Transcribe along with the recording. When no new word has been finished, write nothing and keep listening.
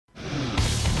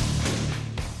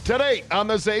Today on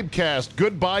the Zabecast,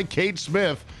 goodbye Kate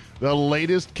Smith, the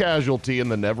latest casualty in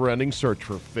the never-ending search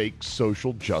for fake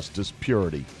social justice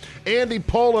purity. Andy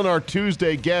Pollin, our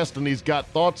Tuesday guest, and he's got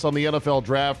thoughts on the NFL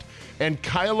draft, and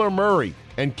Kyler Murray,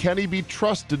 and can he be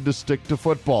trusted to stick to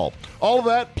football? All of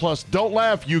that, plus don't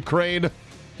laugh, Ukraine,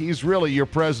 he's really your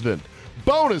president.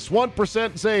 Bonus 1%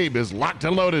 Zabe is locked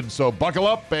and loaded, so buckle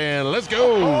up and let's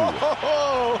go.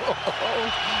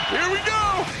 Here we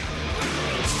go.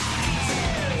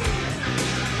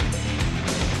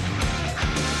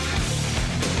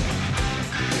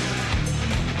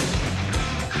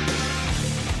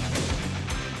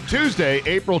 Tuesday,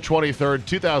 April 23rd,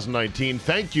 2019.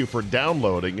 Thank you for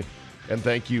downloading and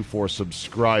thank you for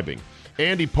subscribing.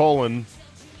 Andy Pollin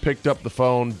picked up the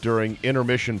phone during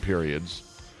intermission periods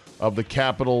of the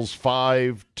Capitals'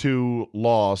 5-2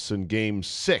 loss in Game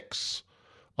 6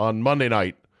 on Monday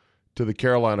night to the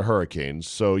Carolina Hurricanes.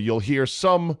 So you'll hear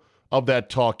some of that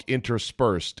talk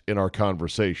interspersed in our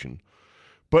conversation.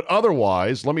 But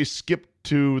otherwise, let me skip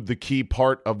to the key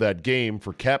part of that game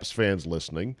for Caps fans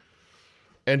listening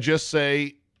and just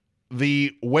say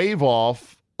the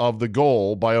wave-off of the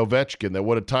goal by Ovechkin that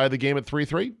would have tied the game at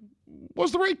 3-3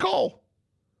 was the right call.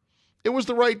 It was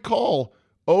the right call.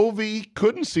 Ovi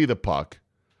couldn't see the puck.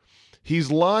 He's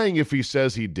lying if he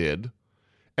says he did.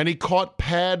 And he caught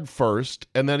pad first,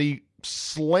 and then he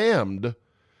slammed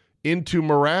into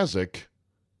Mrazek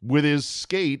with his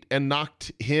skate and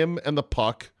knocked him and the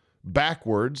puck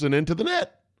backwards and into the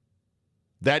net.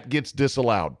 That gets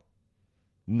disallowed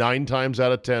 9 times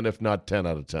out of 10, if not 10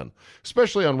 out of 10,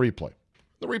 especially on replay.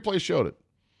 The replay showed it.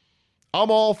 I'm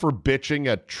all for bitching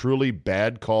at truly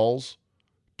bad calls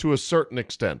to a certain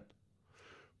extent.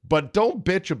 But don't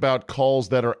bitch about calls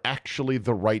that are actually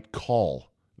the right call.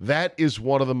 That is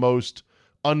one of the most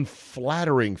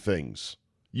unflattering things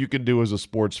you can do as a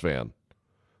sports fan,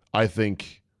 I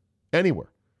think, anywhere.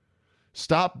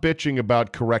 Stop bitching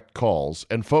about correct calls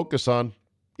and focus on,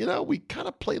 we kind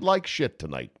of played like shit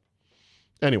tonight.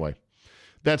 Anyway,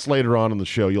 that's later on in the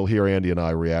show. You'll hear Andy and I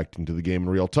reacting to the game in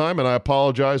real time, and I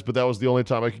apologize, but that was the only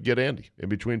time I could get Andy in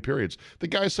between periods. The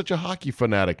guy's such a hockey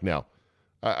fanatic now.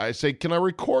 I say, can I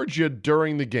record you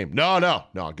during the game? No, I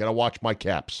got to watch my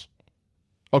Caps.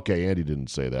 Okay, Andy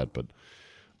didn't say that, but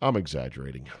I'm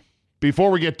exaggerating. Before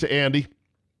we get to Andy,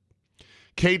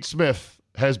 Kate Smith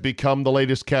has become the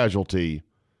latest casualty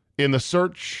in the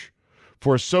search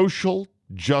for social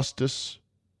justice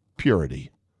purity.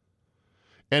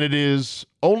 And it is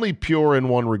only pure in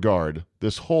one regard,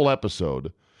 this whole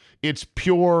episode. It's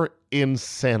pure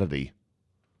insanity.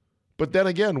 But then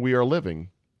again, we are living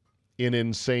in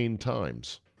insane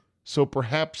times. So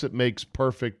perhaps it makes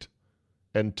perfect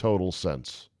and total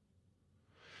sense.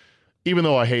 Even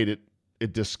though I hate it,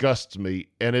 it disgusts me,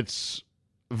 and it's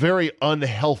very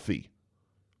unhealthy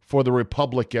for the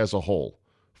republic as a whole,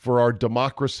 for our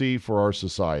democracy, for our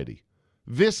society.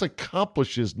 This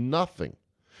accomplishes nothing.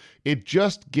 It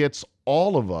just gets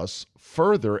all of us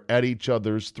further at each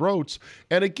other's throats,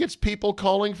 and it gets people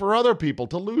calling for other people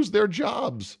to lose their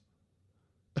jobs.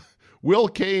 Will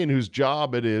Cain, whose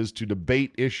job it is to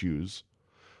debate issues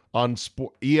on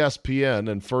ESPN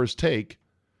and First Take,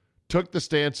 took the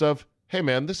stance of, hey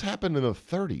man, this happened in the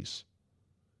 30s.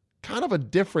 Kind of a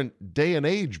different day and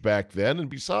age back then, and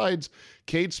besides,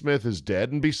 Kate Smith is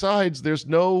dead, and besides, there's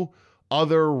no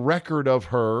other record of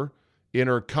her in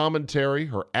her commentary,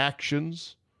 her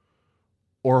actions,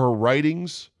 or her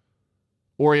writings,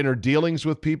 or in her dealings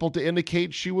with people to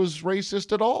indicate she was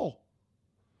racist at all.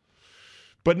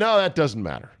 But now that doesn't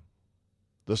matter.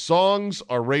 The songs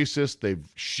are racist.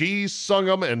 She's sung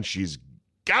them, and she's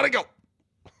got to go.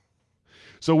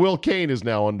 So Will Cain is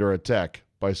now under attack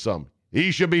by some.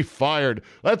 He should be fired.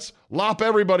 Let's lop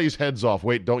everybody's heads off.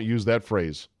 Wait, don't use that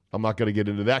phrase. I'm not going to get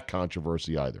into that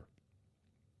controversy either.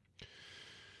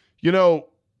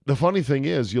 The funny thing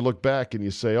is, you look back and you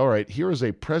say, all right, here is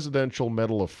a Presidential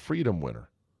Medal of Freedom winner.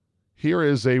 Here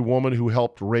is a woman who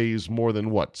helped raise more than,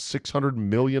 $600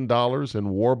 million in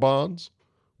war bonds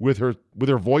with her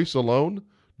voice alone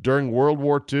during World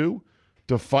War II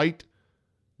to fight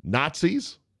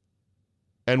Nazis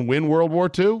and win World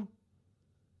War II?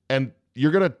 And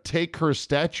you're going to take her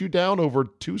statue down over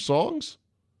 2 songs?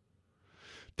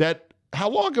 How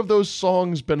long have those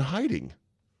songs been hiding?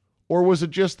 Or was it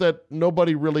just that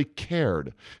nobody really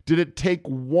cared? Did it take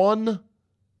one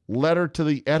letter to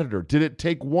the editor? Did it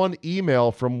take one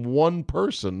email from one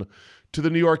person to the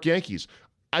New York Yankees?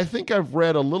 I think I've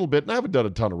read a little bit, and I haven't done a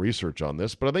ton of research on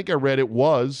this, but I think I read it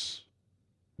was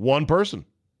one person.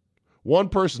 One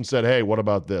person said, hey, what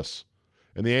about this?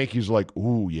 And the Yankees were like,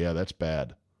 ooh, yeah, that's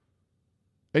bad.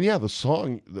 And yeah,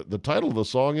 the title of the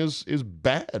song is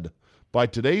bad by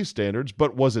today's standards,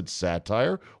 but was it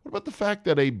satire? What about the fact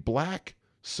that a black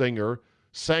singer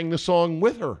sang the song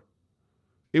with her?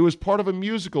 It was part of a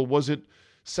musical. Was it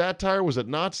satire? Was it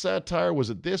not satire? Was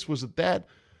it this? Was it that?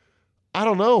 I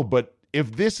don't know, but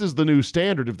if this is the new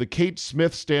standard, if the Kate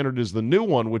Smith standard is the new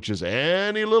one, which is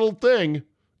any little thing,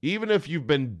 even if you've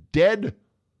been dead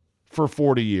for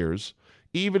 40 years,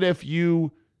 even if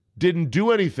you didn't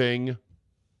do anything,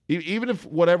 even if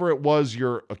whatever it was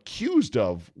you're accused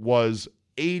of was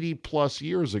 80 plus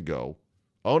years ago,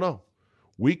 oh no,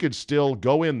 we could still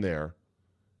go in there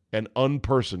and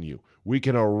unperson you. We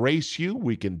can erase you.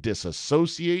 We can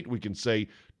disassociate. We can say,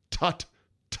 tut,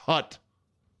 tut.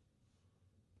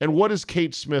 And what is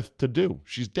Kate Smith to do?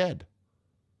 She's dead.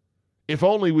 If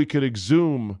only we could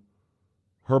exhume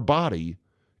her body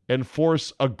and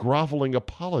force a groveling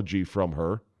apology from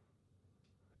her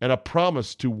and a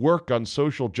promise to work on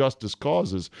social justice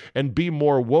causes and be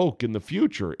more woke in the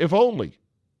future. If only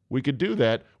we could do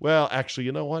that. Well, actually,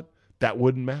 you know what? That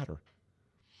wouldn't matter.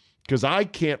 Because I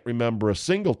can't remember a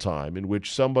single time in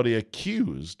which somebody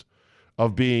accused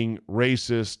of being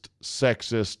racist,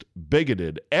 sexist,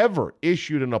 bigoted ever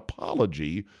issued an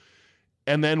apology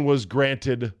and then was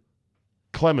granted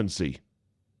clemency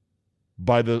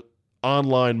by the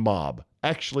online mob.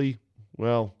 Actually,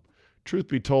 well, truth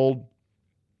be told,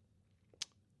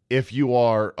 if you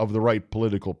are of the right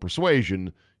political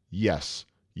persuasion, yes,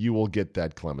 you will get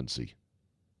that clemency.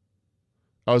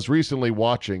 I was recently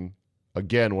watching,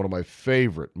 again, one of my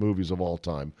favorite movies of all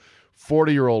time,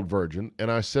 40-Year-Old Virgin, and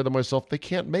I said to myself, they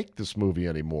can't make this movie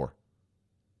anymore.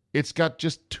 It's got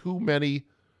just too many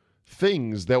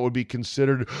things that would be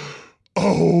considered,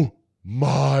 oh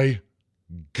my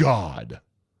God.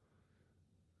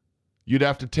 You'd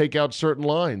have to take out certain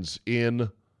lines in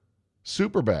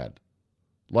Superbad.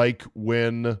 Like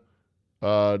when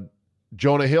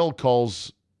Jonah Hill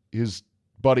calls his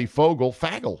buddy Fogel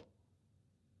faggle.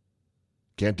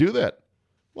 Can't do that.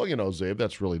 Well, you know, Zabe,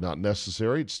 that's really not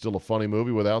necessary. It's still a funny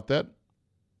movie without that.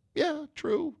 Yeah,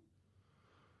 true.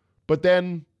 But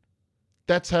then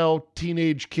that's how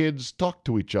teenage kids talk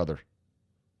to each other.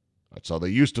 That's how they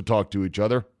used to talk to each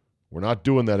other. We're not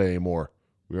doing that anymore.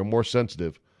 We are more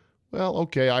sensitive. Well,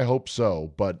 okay, I hope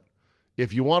so. But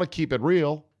if you want to keep it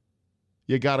real,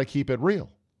 you got to keep it real.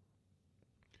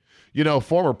 You know,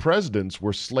 former presidents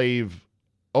were slave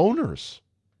owners.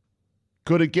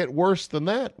 Could it get worse than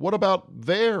that? What about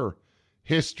their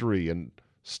history and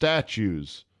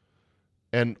statues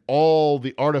and all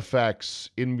the artifacts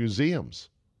in museums?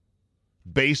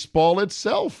 Baseball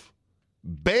itself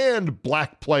banned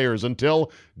black players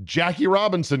until Jackie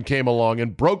Robinson came along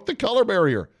and broke the color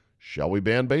barrier. Shall we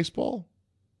ban baseball?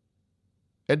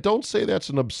 And don't say that's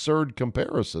an absurd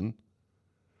comparison,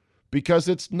 because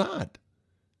it's not.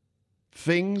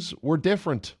 Things were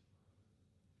different.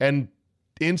 And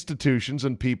institutions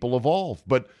and people evolve.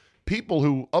 But people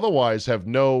who otherwise have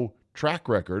no track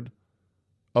record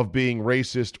of being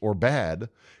racist or bad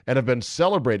and have been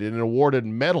celebrated and awarded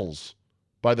medals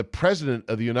by the President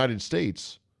of the United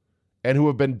States and who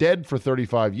have been dead for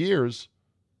 35 years,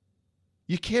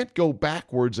 you can't go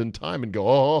backwards in time and go,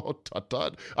 oh, tut,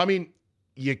 tut. I mean,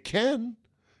 you can,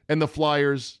 and the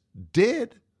Flyers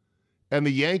did, and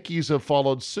the Yankees have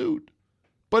followed suit,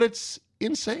 but it's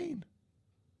insane.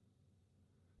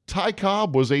 Ty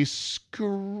Cobb was a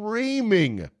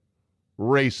screaming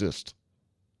racist.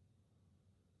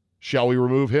 Shall we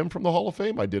remove him from the Hall of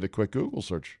Fame? I did a quick Google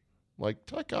search. Like,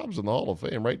 Ty Cobb's in the Hall of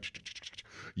Fame, right?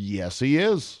 Yes, he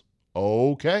is.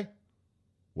 Okay.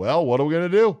 Well, what are we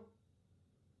going to do?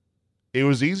 It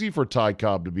was easy for Ty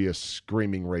Cobb to be a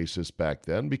screaming racist back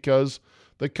then because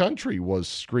the country was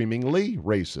screamingly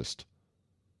racist.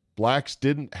 Blacks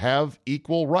didn't have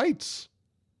equal rights.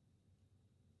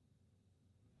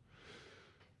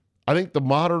 I think the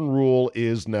modern rule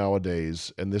is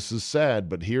nowadays, and this is sad,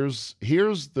 but here's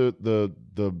the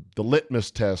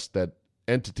litmus test that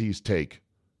entities take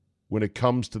when it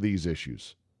comes to these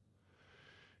issues.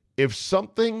 If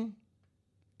something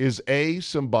is A,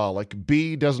 symbolic,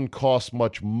 B, doesn't cost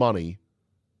much money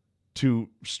to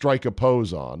strike a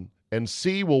pose on, and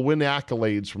C, will win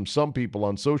accolades from some people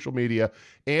on social media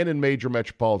and in major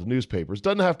metropolitan newspapers,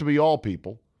 doesn't have to be all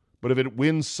people, but if it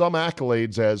wins some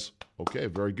accolades as, okay,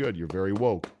 very good, you're very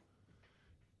woke.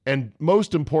 And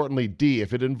most importantly, D,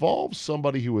 if it involves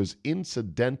somebody who is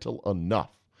incidental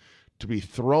enough to be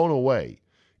thrown away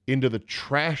into the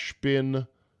trash bin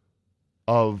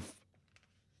of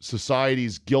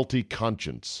society's guilty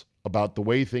conscience about the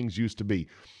way things used to be.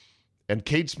 And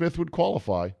Kate Smith would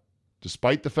qualify,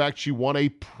 despite the fact she won a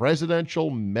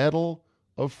Presidential Medal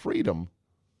of Freedom.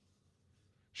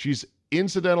 She's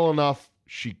incidental enough.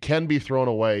 She can be thrown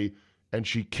away, and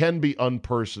she can be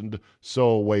unpersoned, so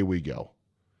away we go.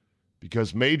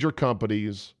 Because major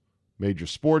companies, major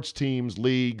sports teams,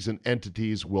 leagues, and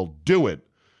entities will do it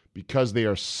because they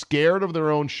are scared of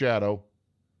their own shadow,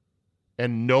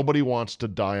 and nobody wants to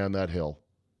die on that hill.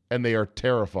 And they are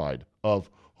terrified of,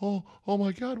 oh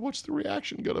my God, what's the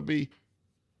reaction going to be?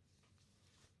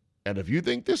 And if you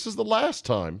think this is the last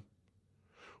time,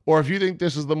 or if you think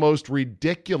this is the most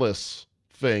ridiculous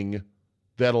thing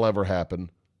that'll ever happen,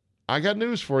 I got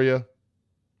news for you.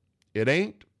 It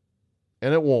ain't,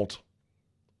 and it won't.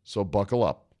 So buckle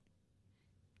up.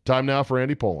 Time now for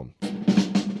Andy Pollin.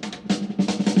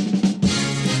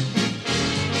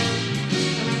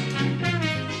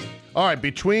 All right,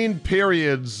 between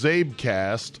periods,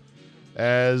 Zabecast,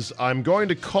 as I'm going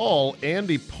to call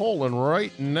Andy Pollin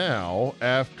right now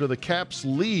after the Caps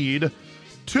lead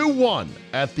 2-1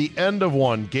 at the end of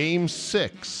one, Game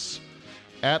 6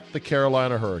 at the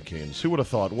Carolina Hurricanes. Who would have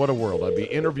thought? What a world. I'd be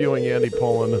interviewing Andy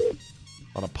Pollin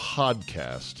on a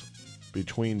podcast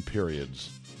between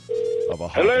periods of a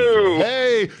hockey Hello. game.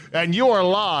 Hey, and you are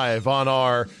live on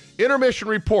our intermission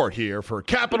report here for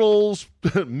Capitals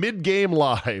Mid-Game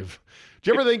Live. Do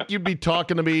you ever think you'd be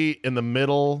talking to me in the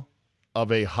middle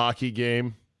of a hockey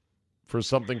game for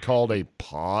something called a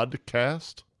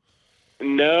podcast?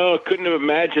 No, couldn't have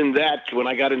imagined that when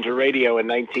I got into radio in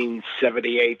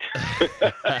 1978.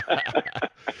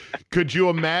 Could you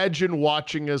imagine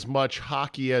watching as much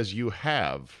hockey as you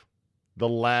have the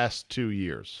last 2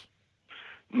 years?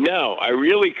 No, I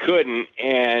really couldn't.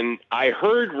 And I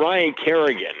heard Ryan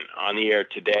Kerrigan on the air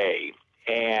today,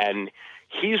 and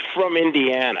he's from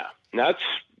Indiana. Now, it's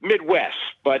Midwest,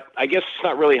 but I guess it's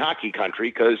not really hockey country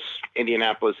because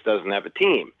Indianapolis doesn't have a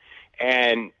team.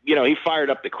 And, you know, he fired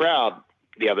up the crowd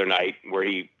the other night where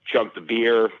he chugged the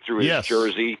beer through his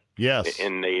jersey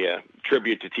in the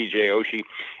tribute to TJ Oshie.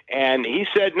 And he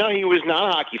said, no, he was not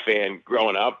a hockey fan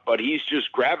growing up, but he's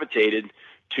just gravitated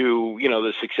to, you know,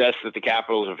 the success that the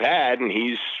Capitals have had, and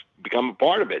he's become a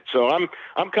part of it. So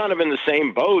I'm kind of in the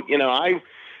same boat. You know, I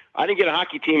didn't get a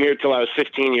hockey team here till I was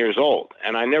 15 years old,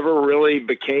 and I never really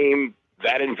became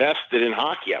that invested in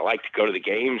hockey. I like to go to the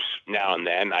games now and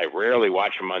then. I rarely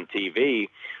watch them on TV,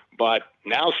 but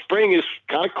now spring is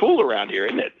kind of cool around here,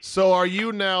 isn't it? So are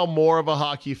you now more of a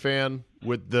hockey fan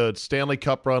with the Stanley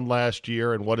Cup run last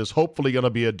year and what is hopefully going to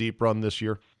be a deep run this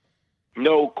year?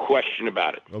 No question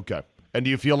about it. Okay. And do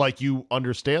you feel like you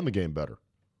understand the game better?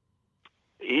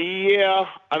 Yeah.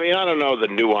 I mean, I don't know the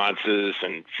nuances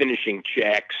and finishing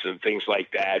checks and things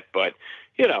like that, but,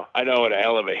 you know, I know what a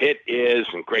hell of a hit is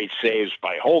and great saves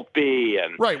by Holtby.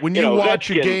 And, right. When you watch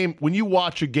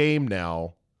a game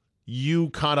now, you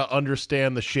kind of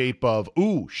understand the shape of,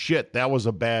 ooh, shit, that was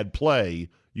a bad play.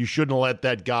 You shouldn't let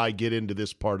that guy get into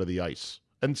this part of the ice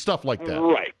and stuff like that.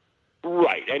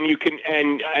 Right. And you can,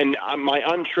 and my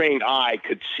untrained eye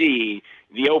could see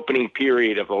the opening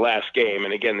period of the last game.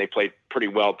 And again, they played pretty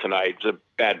well tonight. It's a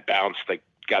bad bounce. They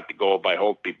got the goal by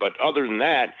Holtby. But other than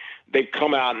that, they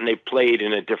come out and they played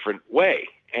in a different way.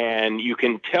 And you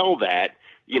can tell that,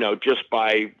 you know, just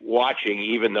by watching,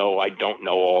 even though I don't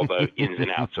know all the ins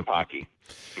and outs of hockey.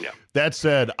 Yeah. That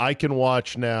said, I can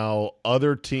watch now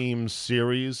other teams'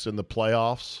 series in the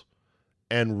playoffs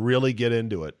and really get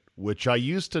into it, which I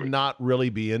used to not really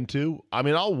be into. I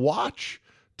mean, I'll watch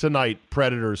tonight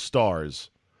Predators Stars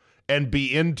and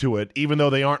be into it, even though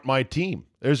they aren't my team.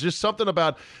 There's just something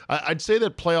about, I'd say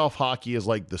that playoff hockey is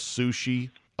like the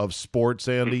sushi of sports,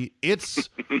 Andy. It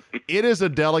is a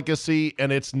delicacy,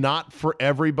 and it's not for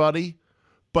everybody.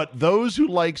 But those who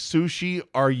like sushi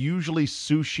are usually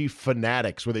sushi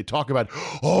fanatics, where they talk about,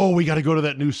 oh, we got to go to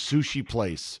that new sushi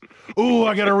place. Ooh,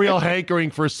 I got a real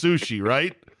hankering for sushi,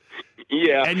 right?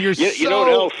 Yeah. And you're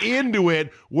so into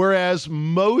it, whereas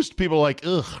most people are like,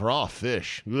 ugh, raw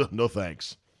fish. Ugh, no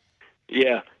thanks.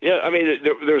 Yeah. I mean,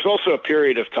 there's also a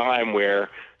period of time where,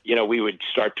 you know, we would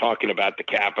start talking about the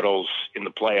Capitals in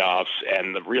the playoffs,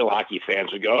 and the real hockey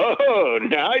fans would go, oh,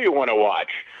 now you want to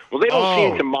watch. Well, they don't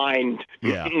seem to mind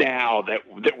now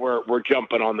that we're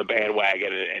jumping on the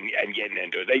bandwagon and getting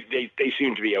into it. They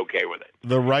seem to be okay with it.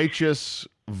 The righteous,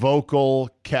 vocal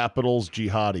Capitals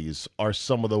jihadis are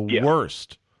some of the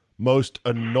worst, most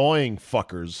annoying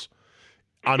fuckers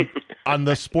on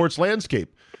the sports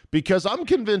landscape. Because I'm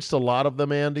convinced a lot of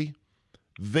them, Andy,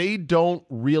 they don't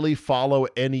really follow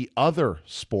any other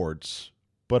sports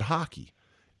but hockey.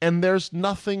 And there's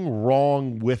nothing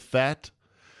wrong with that.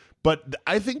 But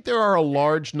I think there are a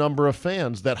large number of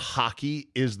fans that hockey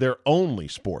is their only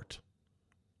sport.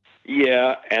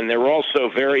 Yeah, and they're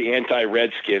also very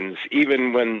anti-Redskins,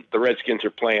 even when the Redskins are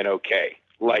playing okay.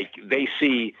 like they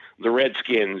see the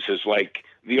Redskins as like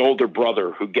the older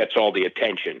brother who gets all the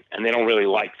attention, and they don't really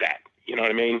like that. You know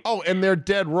what I mean? Oh, and they're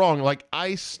dead wrong. Like,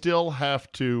 I still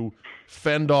have to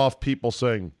fend off people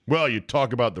saying, well, you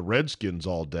talk about the Redskins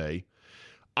all day.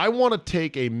 I want to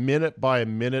take a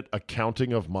minute-by-minute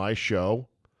accounting of my show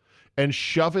and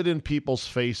shove it in people's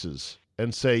faces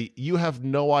and say, you have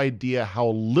no idea how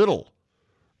little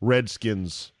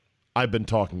Redskins I've been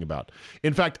talking about.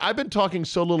 In fact, I've been talking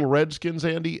so little Redskins,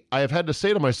 Andy, I have had to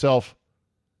say to myself,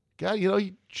 God,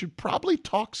 you should probably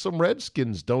talk some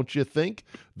Redskins, don't you think?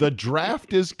 The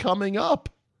draft is coming up.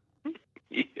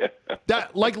 Yeah.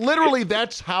 That, like, literally,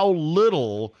 that's how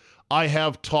little I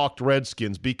have talked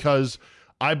Redskins, because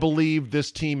I believe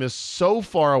this team is so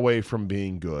far away from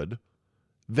being good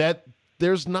that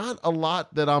there's not a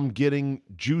lot that I'm getting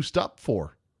juiced up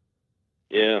for.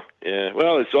 Yeah.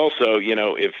 Well, it's also,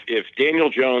 if Daniel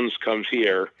Jones comes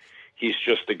here, he's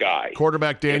just a guy.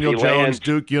 Quarterback Daniel Jones,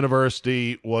 Duke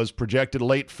University, was projected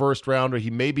late first rounder. He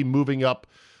may be moving up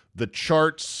the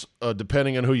charts,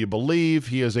 depending on who you believe.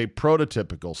 He is a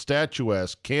prototypical,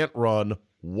 statuesque, can't run,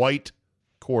 white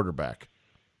quarterback.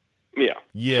 Yeah.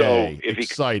 Yay. So if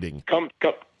exciting. He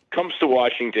comes to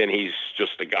Washington, he's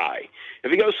just a guy.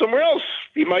 If he goes somewhere else,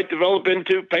 he might develop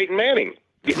into Peyton Manning.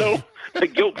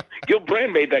 Like Gil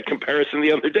Brandt made that comparison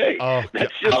the other day.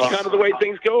 That's just kind of the way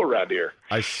things go around here.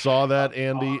 I saw that,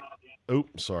 Andy. Oh,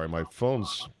 sorry, my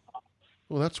phone's...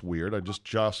 Oh, that's weird. I just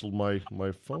jostled my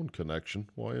phone connection.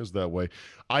 Why is that way?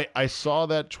 I saw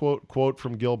that quote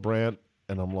from Gil Brandt,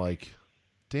 and I'm like,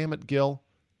 damn it, Gil.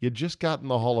 You just got in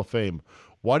the Hall of Fame.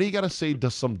 Why do you got to say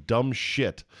some dumb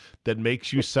shit that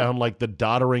makes you sound like the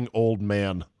doddering old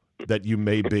man that you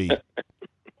may be?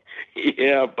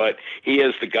 Yeah, but he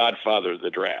is the godfather of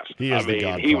the draft. He is the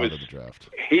godfather of the draft.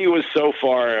 He was so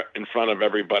far in front of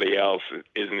everybody else, it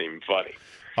isn't even funny.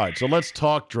 All right, so let's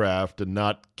talk draft and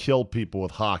not kill people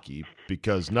with hockey,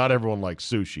 because not everyone likes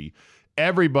sushi.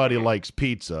 Everybody likes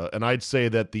pizza, and I'd say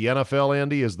that the NFL,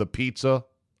 Andy, is the pizza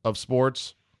of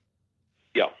sports.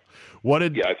 Yeah.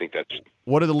 I think that's...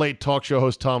 What did the late talk show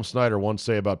host Tom Snyder once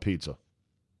say about pizza?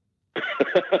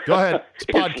 Go ahead. It's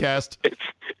a podcast.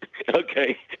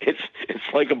 Okay. It's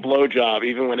like a blowjob.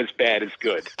 Even when it's bad, it's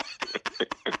good.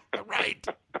 Right.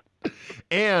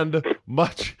 And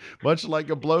much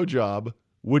like a blowjob,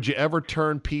 would you ever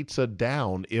turn pizza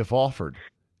down if offered?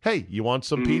 Hey, you want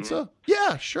some pizza?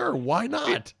 Yeah, sure. Why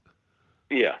not?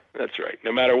 Yeah, that's right.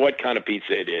 No matter what kind of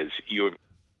pizza it is, you would...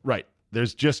 Right.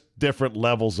 There's just different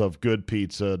levels of good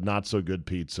pizza, not so good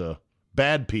pizza,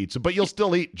 bad pizza, but you'll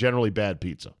still eat generally bad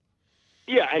pizza.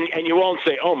 Yeah, and you won't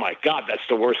say, oh, my God, that's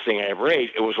the worst thing I ever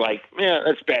ate. It was like, yeah,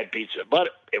 that's bad pizza, but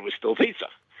it was still pizza.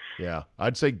 Yeah,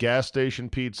 I'd say gas station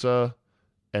pizza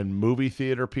and movie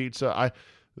theater pizza.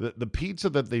 The pizza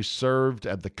that they served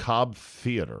at the Cobb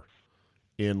Theater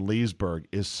in Leesburg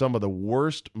is some of the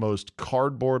worst, most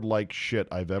cardboard-like shit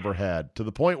I've ever had, to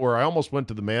the point where I almost went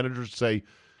to the manager to say,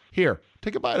 here,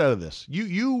 take a bite out of this.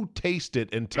 You taste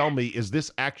it and tell me, is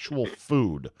this actual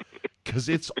food? Because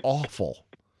it's awful.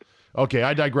 Okay,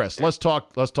 I digress. Let's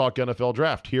talk NFL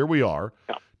draft. Here we are,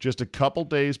 just a couple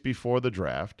days before the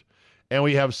draft, and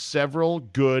we have several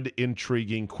good,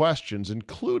 intriguing questions,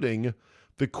 including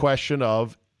the question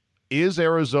of, is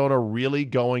Arizona really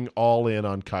going all in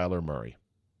on Kyler Murray?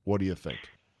 What do you think?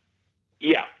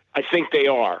 Yeah, I think they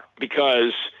are,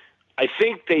 because I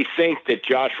think they think that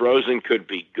Josh Rosen could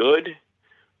be good.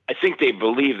 I think they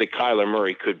believe that Kyler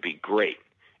Murray could be great.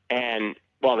 And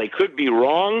while they could be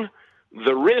wrong,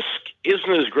 the risk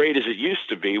isn't as great as it used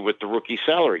to be with the rookie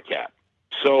salary cap.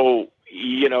 So,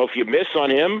 if you miss on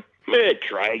him,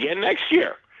 try again next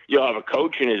year. You'll have a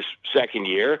coach in his second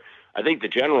year. I think the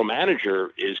general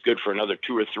manager is good for another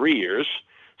 2 or 3 years.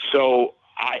 So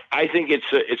I think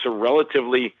it's a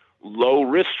relatively low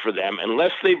risk for them,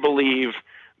 unless they believe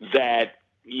that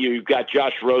you've got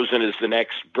Josh Rosen as the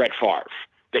next Brett Favre,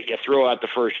 that you throw out the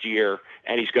first year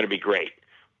and he's going to be great.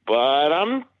 But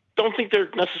I don't think they're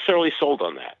necessarily sold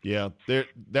on that. Yeah,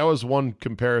 that was one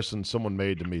comparison someone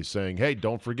made to me, saying, hey,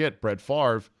 don't forget Brett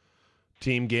Favre,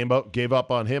 team gave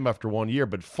up on him after 1 year.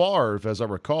 But Favre, as I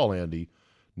recall, Andy,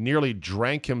 nearly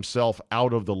drank himself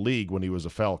out of the league when he was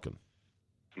a Falcon.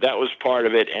 That was part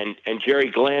of it. And Jerry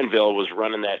Glanville was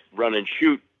running that run and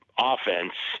shoot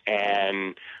offense,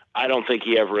 and I don't think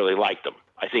he ever really liked them.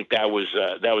 I think that was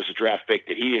a draft pick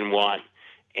that he didn't want,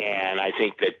 and I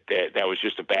think that was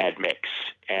just a bad mix.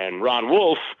 And Ron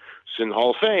Wolf, who's in the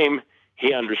Hall of Fame,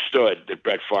 he understood that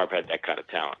Brett Favre had that kind of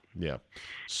talent. Yeah.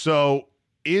 So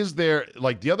is there,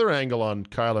 like, the other angle on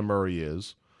Kyler Murray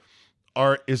is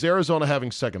Arizona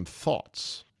having second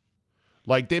thoughts?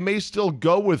 Like, they may still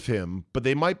go with him, but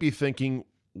they might be thinking,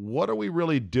 what are we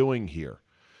really doing here?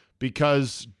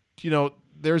 Because,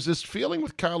 there's this feeling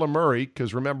with Kyler Murray,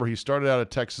 because remember, he started out at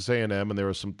Texas A&M, and there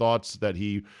were some thoughts that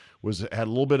he had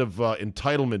a little bit of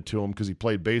entitlement to him because he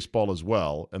played baseball as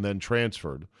well and then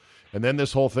transferred. And then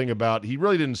this whole thing about he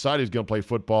really didn't decide he was going to play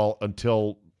football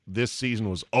until this season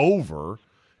was over,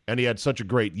 and he had such a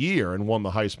great year and won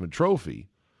the Heisman Trophy.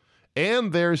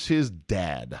 And there's his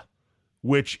dad,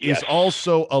 which is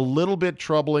also a little bit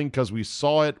troubling because we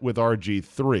saw it with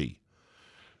RG3.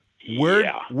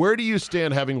 Where do you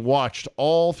stand, having watched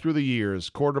all through the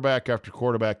years, quarterback after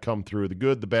quarterback come through, the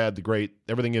good, the bad, the great,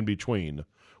 everything in between?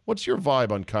 What's your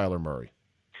vibe on Kyler Murray?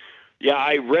 Yeah,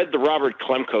 I read the Robert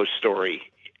Klemko story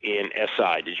in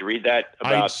SI. Did you read that?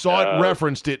 I saw it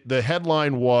referenced. It. The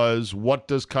headline was, "What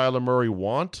does Kyler Murray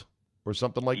want?" or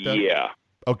something like that. Yeah.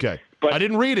 Okay. But I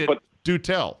didn't read it. But, do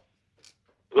tell.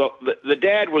 Well, the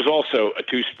dad was also a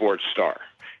two-sport star,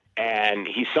 and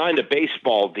he signed a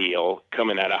baseball deal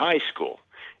coming out of high school,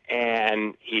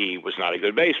 and he was not a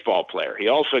good baseball player. He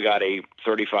also got a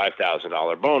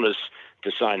 $35,000 bonus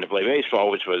to sign to play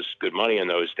baseball, which was good money in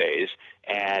those days,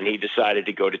 and he decided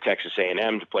to go to Texas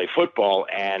A&M to play football,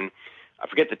 and I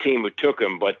forget the team who took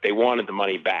him, but they wanted the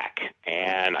money back,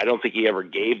 and I don't think he ever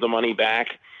gave the money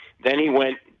back. Then he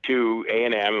went to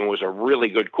A&M and was a really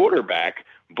good quarterback,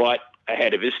 but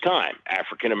ahead of his time.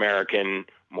 African-American,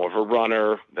 more of a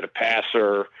runner than a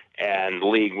passer, and the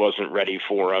league wasn't ready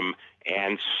for him,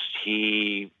 and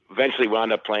he eventually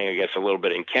wound up playing, I guess, a little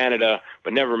bit in Canada,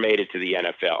 but never made it to the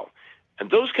NFL. And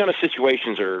those kind of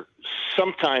situations are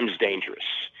sometimes dangerous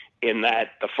in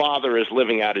that the father is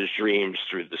living out his dreams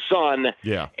through the son.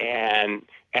 Yeah. And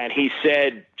he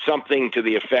said something to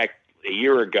the effect a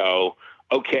year ago,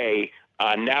 okay,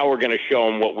 now we're going to show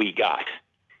him what we got.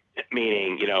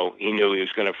 Meaning, he knew he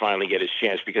was going to finally get his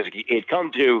chance because he had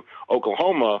come to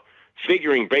Oklahoma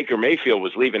figuring Baker Mayfield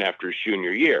was leaving after his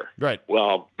junior year. Right.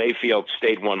 Well, Mayfield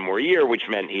stayed one more year, which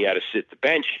meant he had to sit the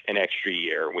bench an extra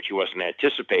year, which he wasn't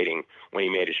anticipating when he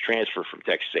made his transfer from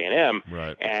Texas A&M.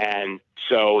 Right. And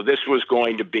so this was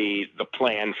going to be the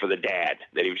plan for the dad,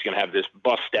 that he was going to have this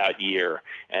bust-out year,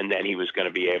 and then he was going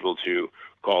to be able to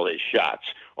call his shots.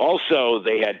 Also,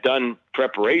 they had done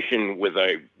preparation with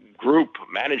a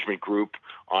management group,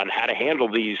 on how to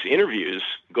handle these interviews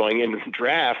going into the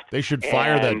draft. They should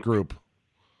fire that group.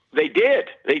 They did,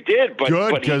 but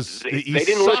good, because they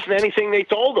didn't listen to anything they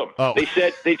told him. Oh. They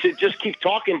said just keep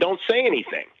talking, don't say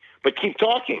anything, but keep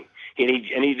talking. And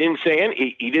he didn't say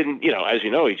any. He didn't, as you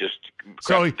know, he just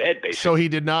crapped bed basically. So he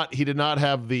did not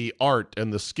have the art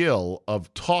and the skill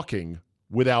of talking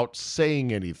without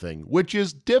saying anything, which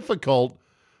is difficult.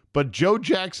 But Joe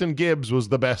Jackson Gibbs was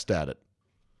the best at it.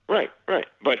 Right.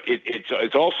 But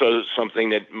it's also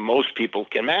something that most people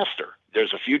can master.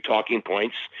 There's a few talking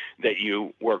points that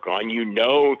you work on.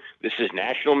 This is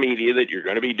national media that you're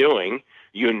going to be doing.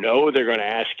 They're going to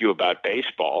ask you about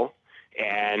baseball.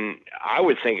 And I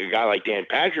would think a guy like Dan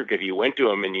Patrick, if you went to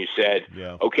him and you said,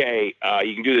 okay,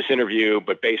 you can do this interview,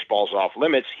 but baseball's off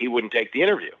limits, he wouldn't take the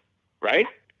interview, right?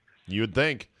 You would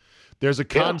think. There's a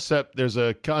concept. There's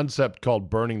a concept called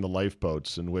burning the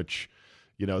lifeboats, in which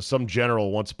some general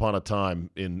once upon a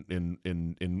time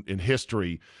in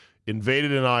history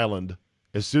invaded an island.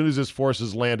 As soon as his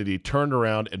forces landed, he turned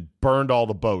around and burned all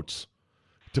the boats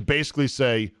to basically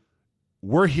say,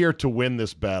 we're here to win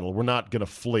this battle. We're not going to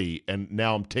flee, and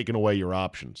now I'm taking away your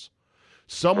options.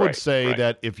 Some would say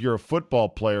that if you're a football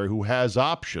player who has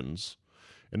options,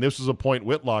 and this was a point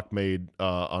Whitlock made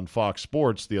on Fox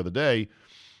Sports the other day,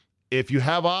 if you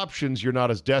have options, you're not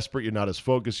as desperate, you're not as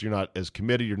focused, you're not as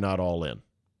committed, you're not all in.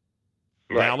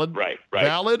 Valid? Right.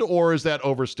 Valid, or is that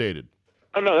overstated?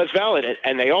 Oh, no, that's valid.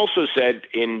 And they also said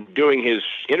in doing his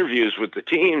interviews with the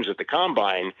teams at the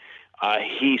Combine,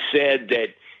 he said that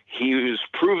he was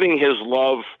proving his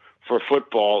love for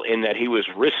football in that he was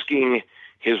risking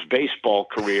his baseball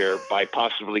career by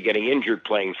possibly getting injured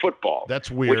playing football. That's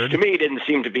weird. Which to me didn't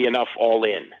seem to be enough all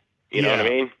in. You know what I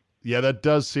mean? Yeah, that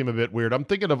does seem a bit weird. I'm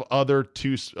thinking of other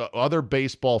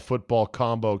baseball-football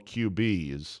combo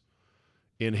QBs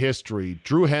in history.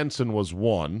 Drew Henson was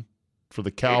one for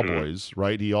the Cowboys,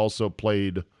 right? He also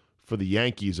played for the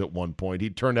Yankees at one point. He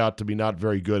turned out to be not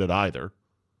very good at either.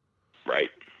 Right.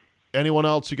 Anyone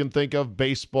else you can think of?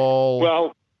 Baseball?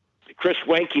 Well, Chris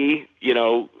Wenke,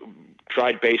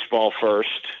 tried baseball first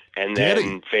and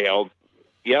then failed.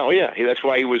 Yeah, that's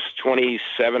why he was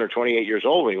 27 or 28 years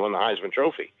old when he won the Heisman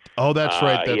Trophy. Oh, that's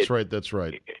right. That's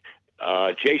right.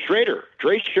 Jay Schrader.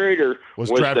 Jay Schrader was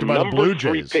drafted by the Blue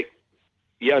Jays.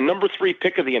 Number 3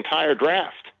 pick of the entire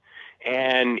draft.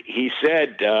 And he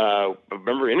said, I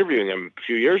remember interviewing him a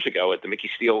few years ago at the Mickey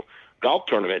Steele golf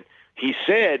tournament. He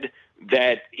said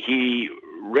that he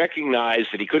recognized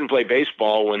that he couldn't play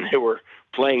baseball when they were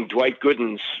playing Dwight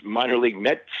Gooden's minor league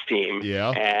Mets team,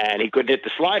 and he couldn't hit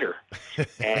the slider.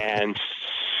 And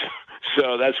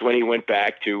so that's when he went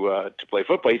back to play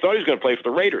football. He thought he was going to play for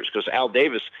the Raiders because Al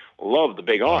Davis loved the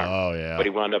big arm. Oh yeah, but he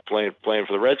wound up playing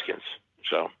for the Redskins.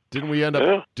 So didn't we end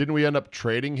up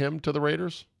trading him to the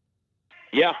Raiders?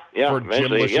 Yeah. For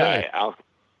Eventually, Jim Lachey.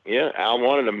 Al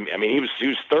wanted him. I mean, he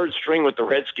was third string with the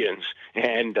Redskins,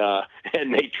 and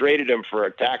they traded him for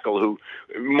a tackle who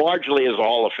marginally is a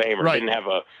Hall of Famer. Right. Didn't have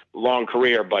a long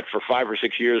career, but for 5 or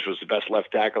 6 years was the best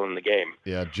left tackle in the game.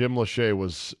 Yeah, Jim Lachey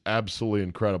was absolutely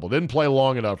incredible. Didn't play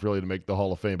long enough really to make the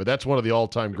Hall of Fame, but that's one of the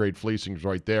all-time great fleecings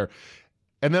right there.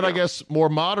 And then I guess more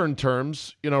modern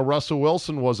terms, Russell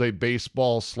Wilson was a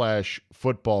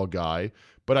baseball/football guy,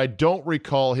 but I don't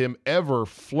recall him ever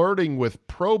flirting with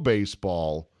pro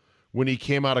baseball when he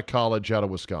came out of college out of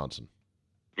Wisconsin.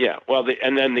 Yeah, well,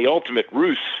 and then the ultimate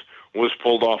ruse was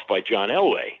pulled off by John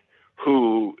Elway,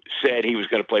 who said he was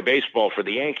going to play baseball for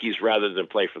the Yankees rather than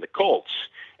play for the Colts.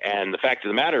 And the fact of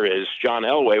the matter is, John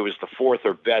Elway was the fourth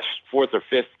or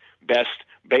fifth best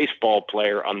baseball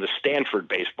player on the Stanford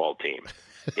baseball team.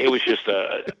 It was just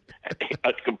a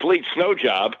complete snow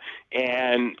job,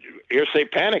 and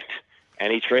Irsay panicked,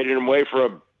 and he traded him away for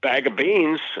a bag of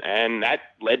beans, and that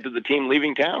led to the team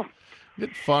leaving town. Isn't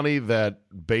it funny that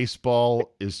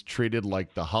baseball is treated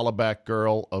like the hollaback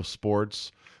girl of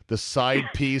sports, the side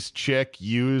piece chick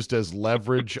used as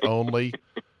leverage only?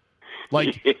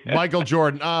 Like Michael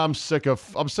Jordan, I'm sick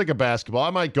of basketball. I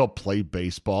might go play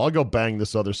baseball. I'll go bang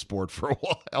this other sport for a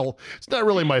while. It's not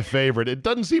really my favorite. It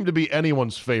doesn't seem to be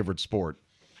anyone's favorite sport.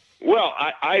 Well,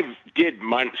 I did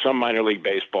some minor league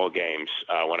baseball games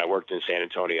when I worked in San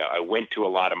Antonio. I went to a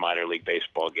lot of minor league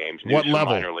baseball games. What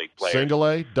level? Minor league players. Single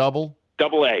A, double?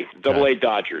 Double A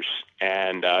Dodgers.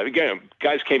 And again,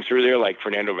 guys came through there like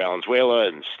Fernando Valenzuela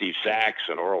and Steve Sachs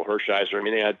and Oral Hershiser. I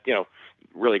mean, they had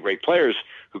really great players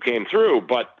who came through,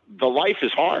 but the life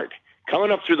is hard.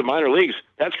 Coming up through the minor leagues,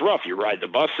 that's rough. You ride the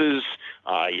buses,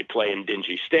 you play in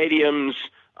dingy stadiums.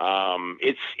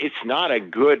 It's not a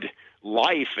good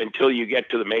life until you get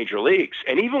to the major leagues.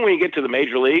 And even when you get to the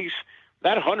major leagues,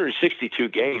 that 162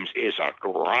 games is a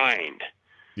grind.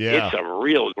 Yeah. It's a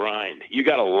real grind. You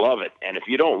got to love it. And if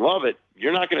you don't love it,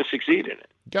 you're not going to succeed in it.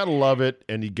 You got to love it,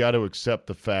 and you got to accept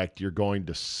the fact you're going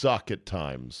to suck at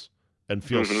times and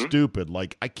feel stupid.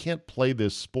 Like, I can't play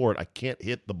this sport. I can't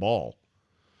hit the ball.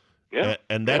 Yeah.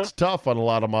 And that's tough on a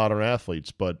lot of modern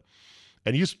athletes.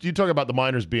 And you talk about the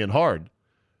minors being hard.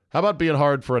 How about being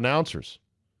hard for announcers?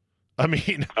 I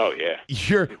mean, oh yeah.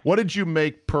 What did you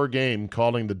make per game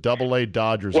calling the Double-A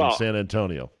Dodgers in San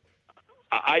Antonio?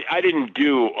 I didn't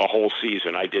do a whole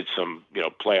season. I did some,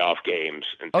 playoff games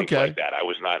and things like that. I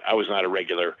was not a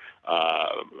regular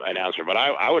announcer, but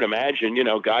I would imagine,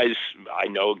 guys. I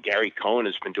know Gary Cohen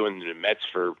has been doing the Mets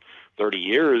for 30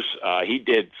 years. He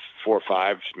did 4 or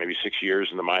 5, maybe 6 years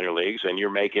in the minor leagues, and you're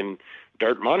making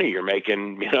dirt money. You're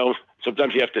making,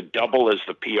 sometimes you have to double as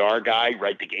the PR guy,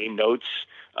 write the game notes.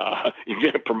 You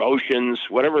get promotions,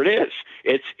 whatever it is.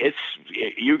 It's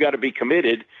you got to be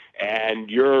committed, and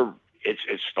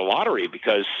it's the lottery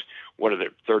because what are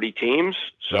there 30 teams,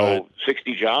 so right.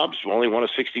 60 jobs. Only one of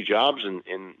 60 jobs in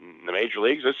the major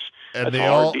leagues. That's a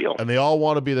hard deal. And they all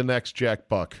want to be the next Jack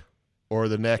Buck, or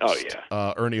the next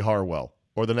Ernie Harwell,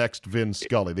 or the next Vin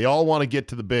Scully. They all want to get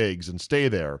to the bigs and stay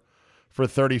there for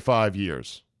 35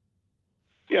 years.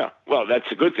 Yeah, well,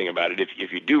 that's a good thing about it.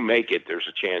 If you do make it, there's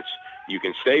a chance you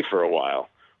can stay for a while.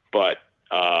 But,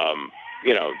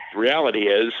 the reality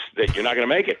is that you're not going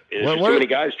to make it. There's too many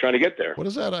guys trying to get there. What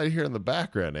is that I hear in the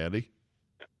background, Andy?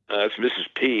 That's Mrs.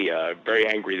 P, very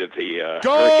angry that the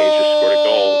Hurricanes just scored a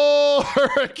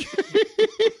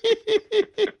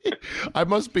goal. I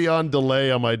must be on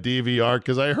delay on my DVR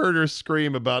because I heard her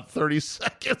scream about 30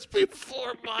 seconds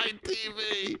before my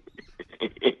TV.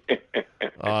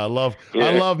 I love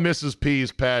Mrs.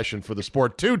 P's passion for the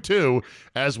sport. 2-2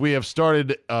 as we have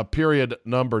started period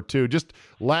number 2. Just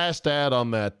last ad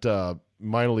on that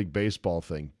minor league baseball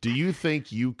thing. Do you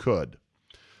think you could,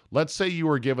 let's say you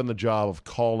were given the job of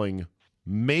calling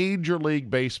Major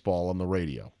League Baseball on the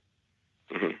radio,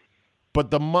 but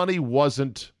the money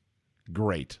wasn't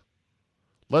great.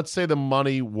 Let's say the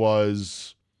money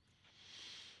was,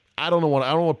 I don't want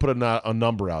to put a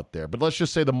number out there, but let's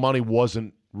just say the money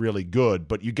wasn't really good,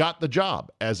 but you got the job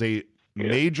as a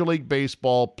Major League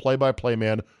Baseball play-by-play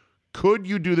man. Could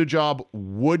you do the job?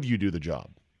 Would you do the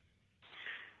job?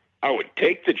 I would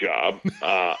take the job.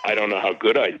 I don't know how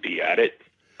good I'd be at it.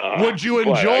 Would you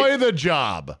enjoy the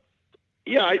job?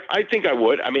 Yeah, I think I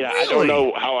would. I mean, Really? I don't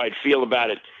know how I'd feel about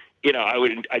it.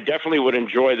 I definitely would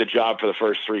enjoy the job for the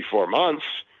first 3-4 months.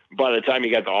 By the time you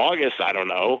get to August, I don't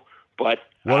know. But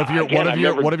what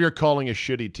if you're calling a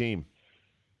shitty team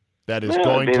that is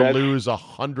going to lose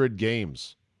 100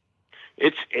 games?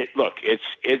 It's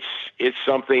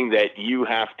something that you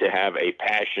have to have a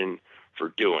passion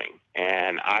for doing,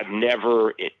 and I've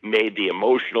never made the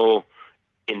emotional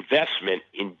investment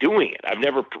in doing it. I've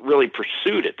never really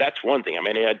pursued it. That's one thing. I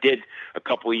mean, I did a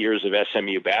couple of years of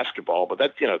SMU basketball, but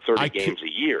that's 30 games a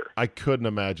year. I couldn't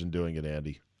imagine doing it,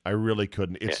 Andy. I really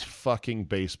couldn't. It's fucking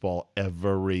baseball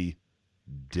every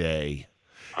day.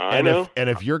 I know. And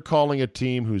if you're calling a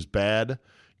team who's bad,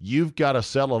 you've got to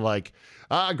sell it like,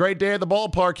 a great day at the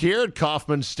ballpark here at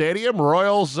Kauffman Stadium.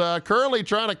 Royals currently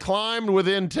trying to climb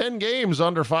within 10 games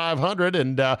under 500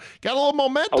 and got a little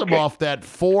momentum off that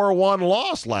 4-1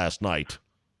 loss last night.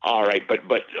 All right, but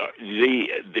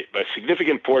a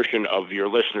significant portion of your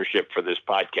listenership for this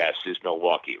podcast is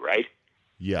Milwaukee, right?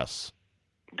 Yes.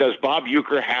 Does Bob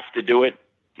Uecker have to do it?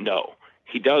 No.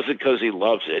 He does it because he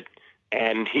loves it,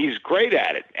 and he's great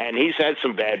at it. And he's had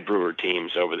some bad Brewer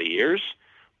teams over the years,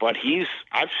 but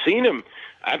I've seen him.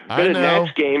 I've been at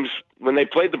Nats games when they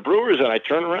played the Brewers, and I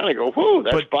turn around and go, "Whoa,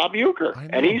 that's Bob Uecker,"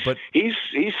 and he's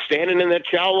standing in that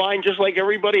chow line just like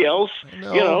everybody else.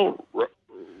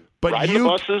 But riding the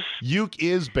buses. Ueck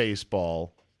is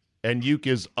baseball, and Ueck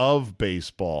is of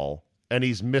baseball, and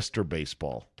he's Mr.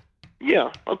 Baseball.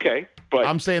 Yeah, okay, but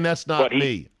I'm saying that's not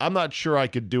me. I'm not sure I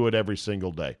could do it every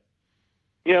single day.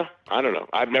 Yeah, I don't know.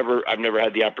 I've never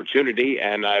had the opportunity,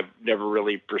 and I've never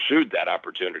really pursued that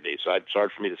opportunity. So it's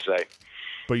hard for me to say.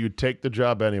 But you take the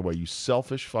job anyway, you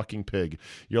selfish fucking pig.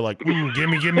 You're like, give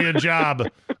me a job.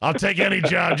 I'll take any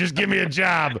job. Just give me a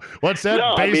job. What's that?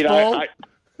 No, baseball? I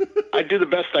mean, I do the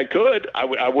best I could.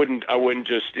 I wouldn't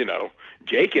just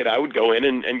jake it. I would go in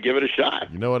and give it a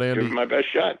shot. You know what, Andy? Give it my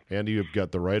best shot. Andy, you've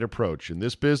got the right approach in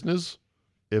this business.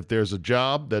 If there's a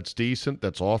job that's decent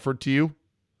that's offered to you,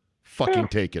 fucking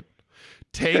take it.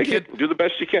 Take it. Do the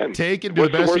best you can. Take it. Do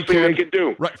What's the best the worst thing they can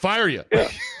do? Right. Fire you. Yeah.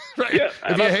 Right. Yeah.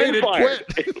 If you hate it, quit.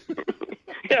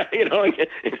 Yeah.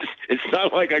 It's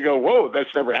not like I go, whoa,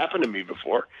 that's never happened to me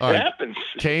before. It happens.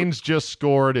 Canes just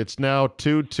scored. It's now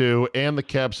 2-2, and the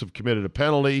Caps have committed a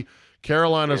penalty.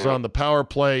 Carolina's on the power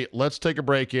play. Let's take a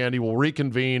break, Andy. We'll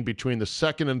reconvene between the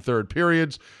second and third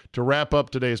periods to wrap up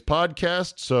today's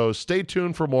podcast. So stay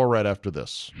tuned for more right after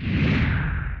this.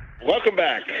 Welcome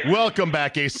back. Welcome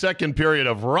back. A second period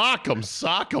of Rock'em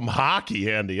Sock'em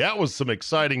hockey, Andy. That was some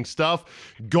exciting stuff.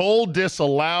 Goal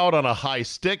disallowed on a high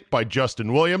stick by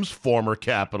Justin Williams, former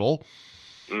Capital.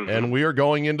 Mm-hmm. And we are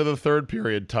going into the third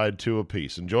period tied 2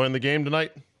 apiece. Enjoying the game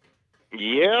tonight?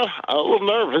 Yeah, a little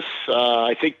nervous.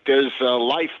 I think there's a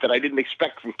life that I didn't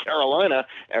expect from Carolina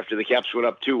after the Caps went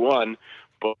up 2-1.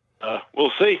 But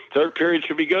we'll see. Third period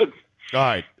should be good. All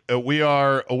right. We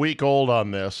are a week old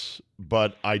on this,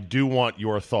 but I do want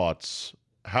your thoughts.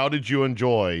 How did you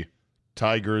enjoy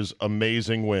Tiger's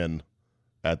amazing win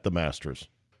at the Masters?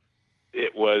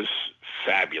 It was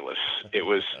fabulous. It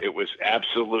was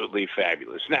absolutely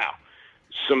fabulous. Now,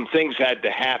 some things had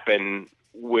to happen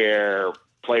where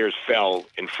players fell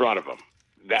in front of him.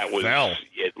 That was a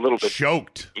little bit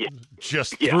choked.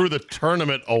 Threw the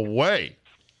tournament away.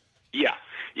 Yeah.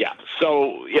 Yeah.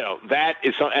 So, that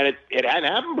is, and it hadn't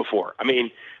happened before. I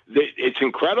mean, it's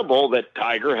incredible that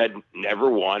Tiger had never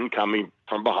won coming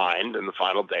from behind in the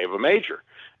final day of a major.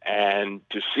 And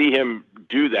to see him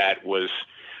do that was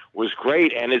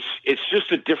great. And it's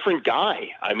just a different guy.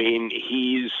 I mean,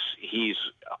 he's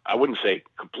I wouldn't say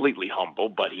completely humble,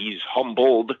 but he's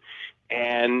humbled.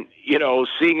 And,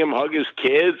 seeing him hug his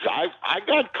kids, I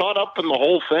got caught up in the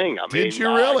whole thing. I mean, did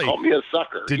you really? Call me a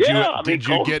sucker.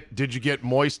 Did you get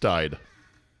moist-eyed?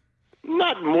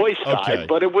 Not moist-eyed,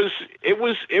 but it was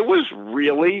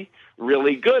really,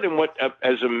 really good. And what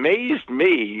has amazed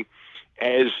me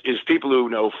is people who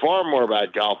know far more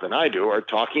about golf than I do are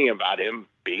talking about him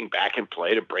being back in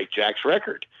play to break Jack's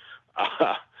record.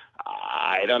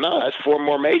 I don't know. That's 4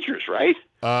 more majors, right?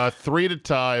 3 to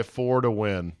tie, 4 to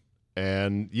win.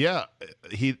 And yeah,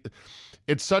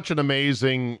 it's such an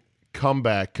amazing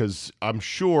comeback because I'm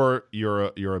sure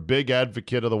you're a big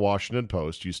advocate of the Washington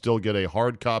Post. You still get a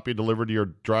hard copy delivered to your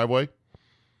driveway?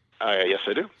 Yes,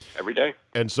 I do. Every day.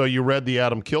 And so you read the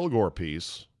Adam Kilgore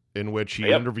piece in which he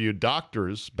interviewed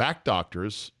back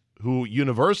doctors, who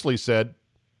universally said,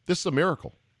 this is a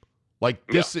miracle. Like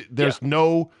this, there's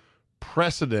no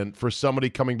precedent for somebody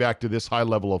coming back to this high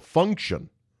level of function.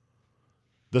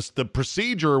 The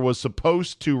procedure was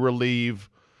supposed to relieve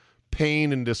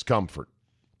pain and discomfort.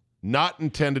 not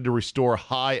intended to restore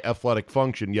high athletic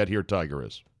function, yet here Tiger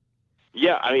is.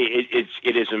 Yeah, I mean,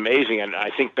 it is amazing. And I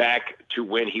think back to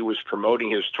when he was promoting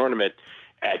his tournament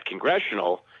at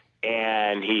Congressional,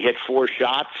 and he hit 4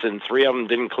 shots, and 3 of them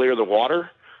didn't clear the water.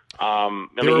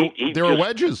 There were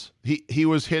wedges. He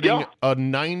was hitting a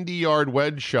 90-yard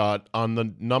wedge shot on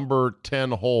the number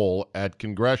 10 hole at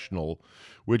Congressional,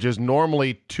 which is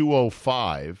normally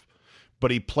 205,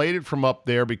 but he played it from up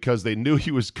there because they knew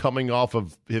he was coming off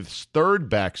of his 3rd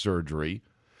back surgery,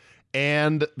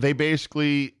 and they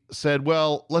basically said,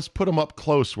 well, let's put him up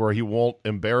close where he won't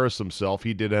embarrass himself.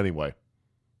 He did anyway.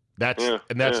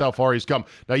 That's how far he's come.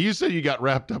 Now, you said you got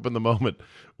wrapped up in the moment.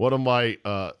 One of my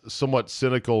somewhat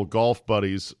cynical golf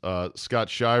buddies, Scott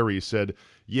Shirey, said,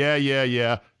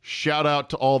 yeah. Shout out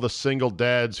to all the single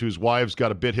dads whose wives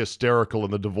got a bit hysterical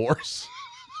in the divorce.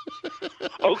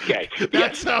 Okay.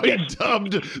 That's how he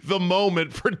dubbed the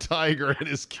moment for Tiger and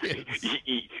his kids.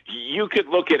 You could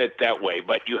look at it that way,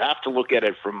 but you have to look at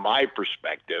it from my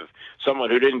perspective, someone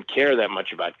who didn't care that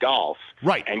much about golf,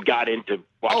 right, and got into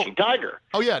watching Tiger.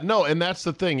 Oh, yeah, no, and that's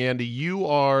the thing, Andy. You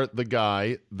are the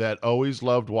guy that always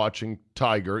loved watching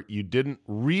Tiger. You didn't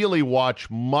really watch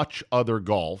much other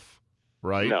golf,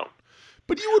 right? No.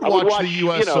 But you would watch the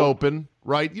U.S. Open,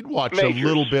 right? You'd watch majors. A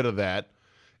little bit of that.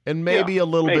 And maybe a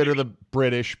little bit of the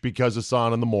British because it's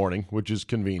on in the morning, which is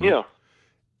convenient. Yeah.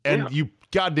 And you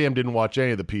goddamn didn't watch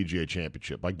any of the PGA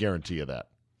Championship. I guarantee you that.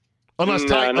 Unless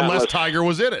Tiger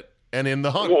was in it and in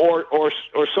the hunt. Or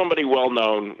somebody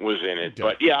well-known was in it. Okay.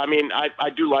 But, yeah, I mean, I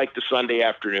do like the Sunday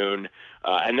afternoon.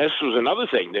 And this was another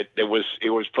thing that it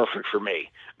was perfect for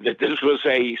me, that this was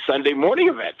a Sunday morning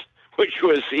event, which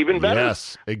was even better.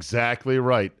 Yes, exactly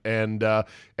right. And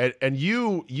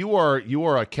you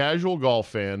are a casual golf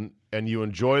fan, and you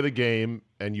enjoy the game,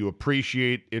 and you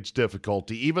appreciate its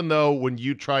difficulty, even though when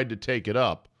you tried to take it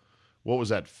up, what was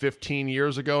that, 15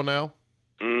 years ago now?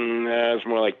 It's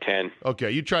more like 10.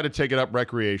 Okay, you tried to take it up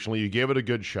recreationally. You gave it a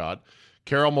good shot.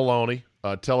 Carol Maloney,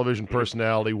 a television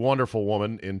personality, wonderful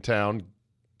woman in town,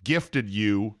 gifted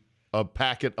you a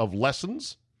packet of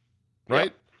lessons, right?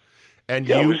 Yep. And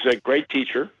it was a great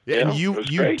teacher. And you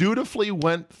dutifully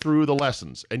went through the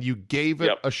lessons, and you gave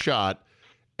it a shot,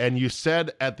 and you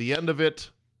said at the end of it,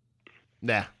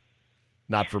 nah,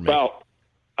 not for me. Well,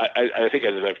 I think,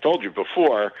 as I've told you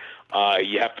before,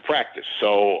 you have to practice.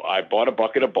 So I bought a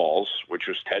bucket of balls, which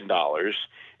was $10,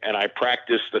 and I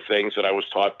practiced the things that I was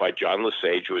taught by John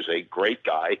Lesage, who is a great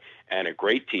guy and a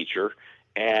great teacher,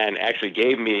 and actually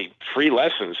gave me free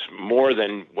lessons, more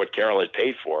than what Carol had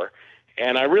paid for.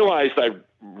 And I realized I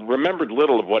remembered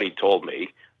little of what he told me.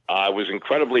 I was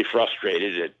incredibly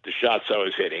frustrated at the shots I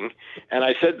was hitting. And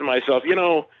I said to myself,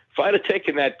 if I'd have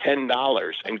taken that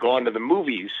 $10 and gone to the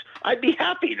movies, I'd be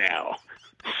happy now.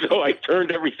 So I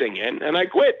turned everything in and I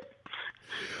quit.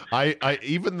 I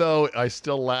even though I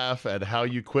still laugh at how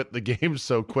you quit the game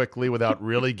so quickly without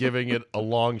really giving it a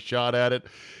long shot at it,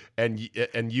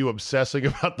 and you obsessing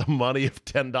about the money of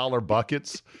 $10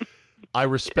 buckets, I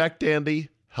respect, Andy,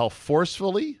 how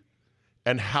forcefully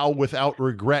and how without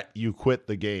regret you quit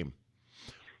the game.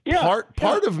 Yeah,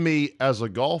 part of me as a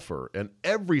golfer, and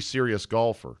every serious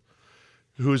golfer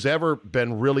who's ever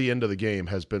been really into the game,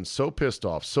 has been so pissed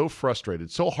off, so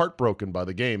frustrated, so heartbroken by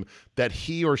the game that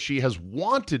he or she has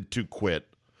wanted to quit,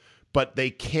 but they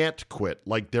can't quit,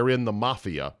 like they're in the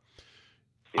mafia.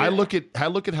 Yeah. I look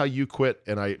at how you quit,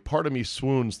 and part of me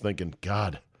swoons thinking,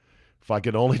 God, if I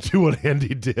could only do what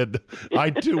Andy did, I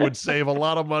too would save a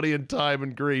lot of money and time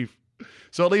and grief.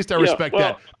 So at least I respect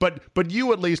that. But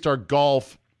you at least are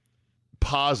golf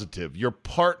positive. Your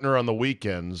partner on the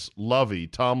weekends, Lovey,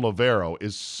 Tom Lavero,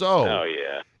 is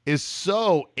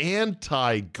so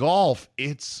anti-golf.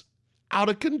 It's out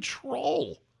of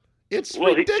control. It's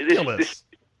ridiculous.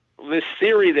 This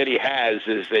theory that he has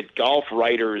is that golf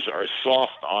writers are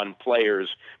soft on players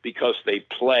because they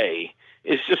play.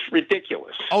 It's just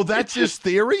ridiculous. Oh, that's his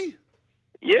theory?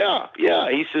 Yeah.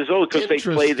 He says, because they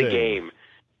play the game.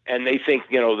 And they think,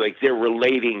 like they're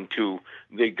relating to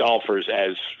the golfers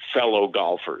as fellow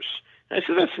golfers. And I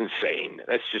said, that's insane.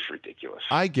 That's just ridiculous.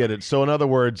 I get it. So in other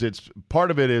words, part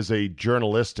of it is a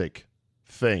journalistic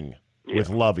thing with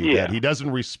Lovey, that he doesn't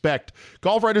respect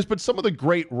golf writers, but some of the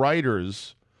great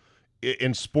writers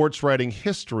in sports writing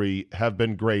history have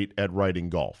been great at writing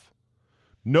golf.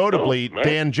 Notably,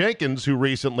 Dan Jenkins, who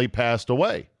recently passed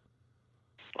away.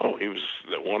 Oh, he was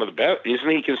one of the best. Isn't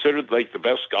he considered like the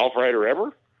best golf writer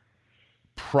ever?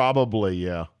 Probably,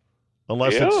 yeah.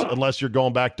 Unless you're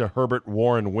going back to Herbert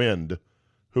Warren Wind,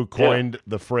 who coined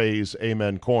the phrase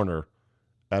 "Amen Corner"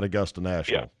 at Augusta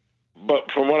National. Yeah.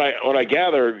 But from what I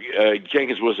gather,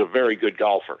 Jenkins was a very good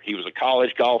golfer. He was a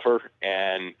college golfer,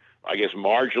 and I guess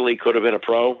marginally could have been a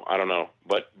pro. I don't know,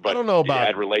 but I don't know about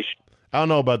had relation. I don't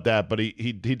know about that, but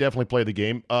he definitely played the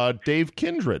game. Dave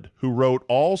Kindred, who wrote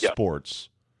All Sports,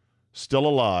 still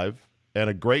alive, and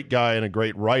a great guy and a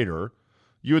great writer.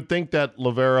 You would think that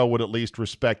Lovera would at least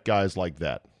respect guys like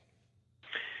that.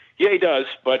 Yeah, he does,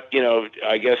 but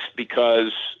I guess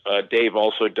because Dave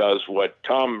also does what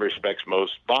Tom respects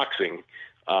most, boxing,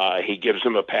 he gives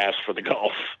him a pass for the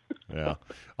golf. Yeah.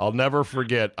 I'll never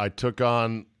forget, I took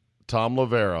on Tom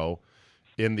Lovera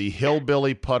in the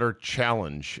Hillbilly Putter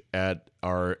Challenge at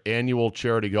our annual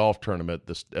charity golf tournament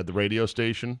at the radio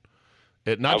station.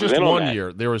 Not just one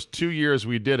year. There was 2 years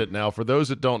we did it. Now, for those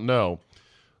that don't know,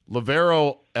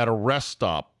 Lovera at a rest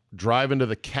stop driving to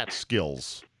the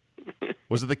Catskills.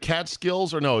 Was it the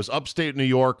Catskills or no? It was upstate New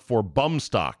York for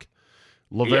Bumstock.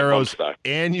 Lovera's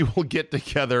annual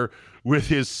get-together with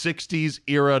his 60s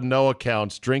era no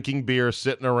accounts, drinking beer,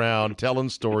 sitting around, telling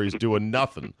stories, doing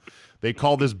nothing. They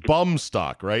call this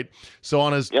Bumstock, right? So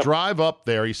on his drive up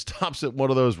there, he stops at one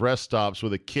of those rest stops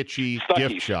with a kitschy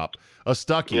gift shop, a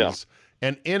Stuckey's. Yeah.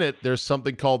 And in it, there's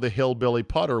something called the Hillbilly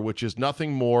Putter, which is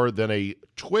nothing more than a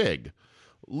twig,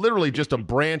 literally just a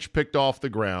branch picked off the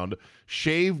ground,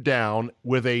 shaved down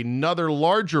with another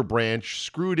larger branch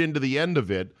screwed into the end of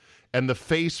it, and the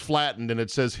face flattened, and it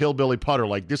says Hillbilly Putter.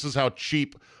 Like, this is how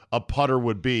cheap a putter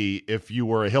would be if you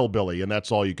were a hillbilly, and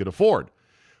that's all you could afford.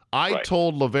 I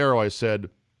told Lovera, I said,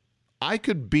 I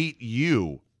could beat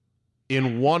you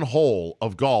in one hole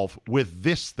of golf with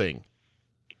this thing.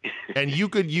 And you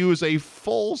could use a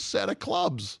full set of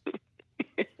clubs.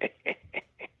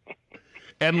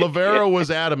 And Lovera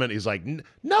was adamant. He's like,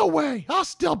 no way. I'll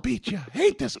still beat you.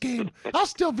 Hate this game. I'll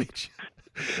still beat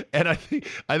you. And I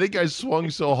think I swung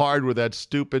so hard with that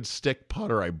stupid stick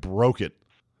putter, I broke it.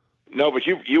 No, but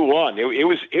you won. It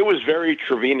was very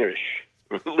Trevinish.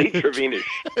 Lee Trevinish.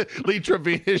 Lee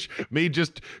Trevinish. Me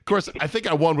just, of course, I think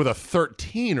I won with a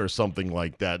 13 or something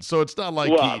like that. So it's not like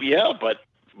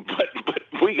but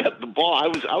we got the ball. I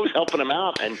was helping him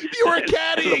out, and you were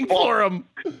caddying for him.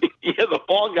 Yeah, the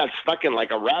ball got stuck in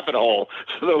like a rabbit hole.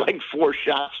 So there were like 4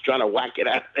 shots trying to whack it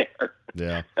out there.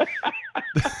 Yeah.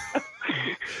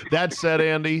 That said,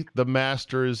 Andy, the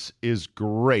Masters is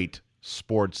great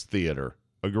sports theater.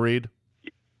 Agreed?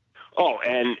 Oh,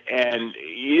 and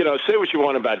say what you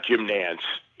want about Jim Nantz.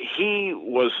 He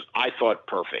was, I thought,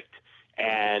 perfect.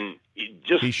 And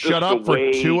he shut up for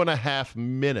 2.5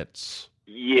 minutes.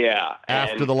 Yeah.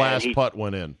 After the last putt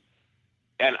went in.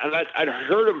 And I'd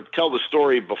heard him tell the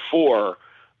story before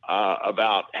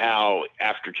about how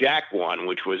after Jack won,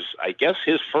 which was, I guess,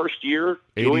 his first year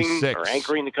doing or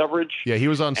anchoring the coverage. Yeah, he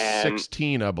was on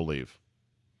 16, I believe.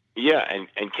 Yeah,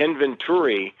 and Ken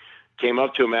Venturi came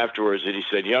up to him afterwards and he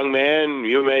said, young man,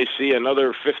 you may see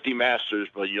another 50 Masters,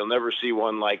 but you'll never see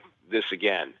one like this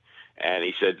again. And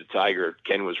he said to Tiger,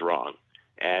 Ken was wrong.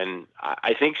 And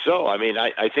I think so. I mean,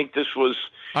 I think this was.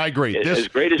 I agree. As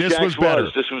great as Jack's was better.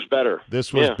 This was better.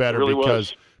 This was better really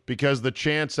because the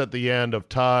chants at the end of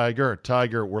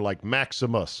Tiger were like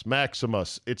Maximus.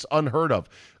 It's unheard of.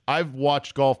 I've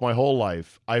watched golf my whole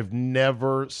life. I've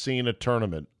never seen a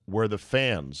tournament where the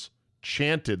fans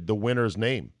chanted the winner's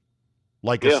name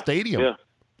like a stadium. Yeah.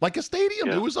 Like a stadium.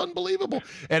 Yeah. It was unbelievable.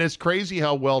 And it's crazy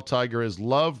how well Tiger is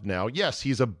loved now. Yes,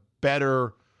 he's a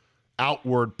better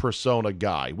outward persona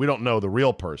guy. We don't know the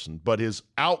real person, but his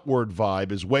outward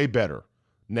vibe is way better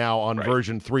now on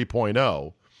version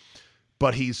 3.0.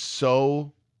 But he's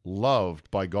so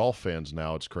loved by golf fans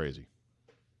now. It's crazy.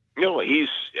 He's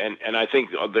and I think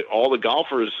all the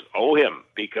golfers owe him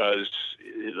because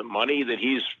the money that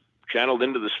he's channeled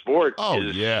into the sport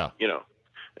is, yeah.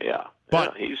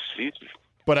 But he's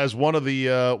but as one of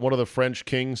the French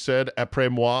kings said,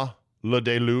 après moi, le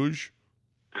déluge.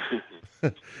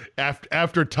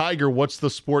 After Tiger, what's the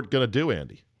sport going to do,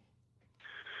 Andy?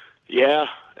 Yeah,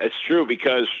 that's true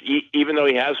because even though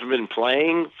he hasn't been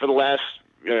playing for the last,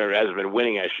 or hasn't been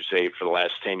winning, I should say, for the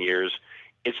last 10 years,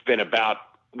 it's been about,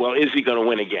 well, is he going to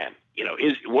win again?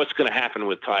 What's going to happen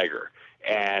with Tiger?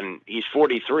 And he's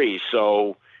 43,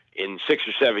 so in 6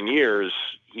 or 7 years,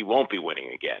 he won't be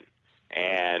winning again.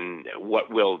 And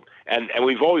and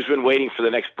we've always been waiting for the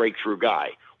next breakthrough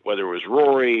guy, whether it was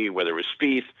Rory, whether it was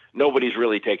Spieth. Nobody's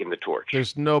really taken the torch.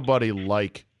 There's nobody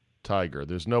like Tiger.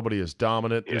 There's nobody as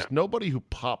dominant. Yeah. There's nobody who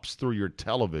pops through your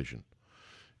television,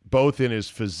 both in his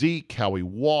physique, how he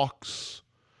walks,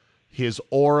 his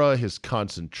aura, his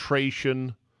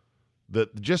concentration,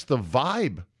 just the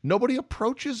vibe. Nobody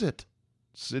approaches it.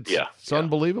 It's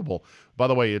unbelievable. By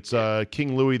the way, it's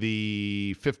King Louis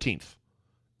the 15th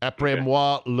Après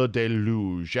moi, le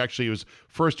déluge. Actually, it was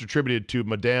first attributed to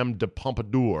Madame de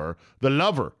Pompadour, the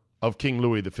lover of King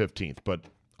Louis XV, but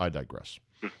I digress.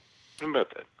 How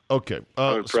about that? Okay.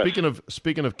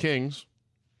 Speaking of kings,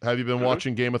 have you been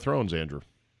watching Game of Thrones, Andrew?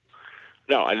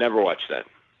 No, I never watched that.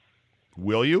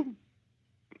 Will you?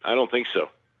 I don't think so.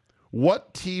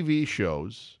 What TV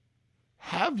shows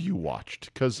have you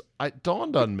watched? Because it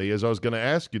dawned on me as I was going to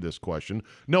ask you this question,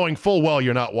 knowing full well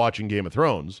you're not watching Game of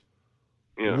Thrones.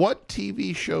 Yeah. What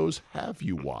TV shows have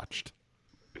you watched?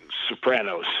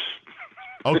 Sopranos.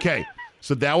 Okay,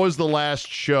 so that was the last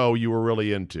show you were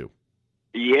really into.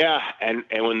 Yeah, and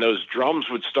when those drums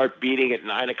would start beating at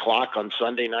 9 o'clock on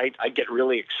Sunday night, I'd get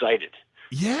really excited.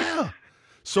 Yeah.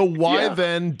 So why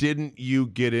then didn't you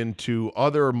get into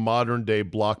other modern day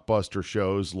blockbuster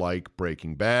shows like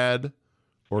Breaking Bad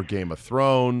or Game of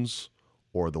Thrones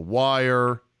or The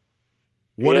Wire?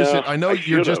 What is it? I know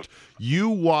you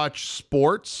watch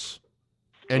sports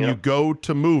and you go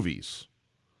to movies.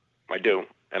 I do.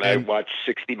 And I watch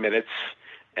 60 Minutes,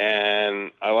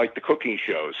 and I like the cooking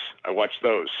shows. I watch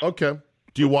those. Okay.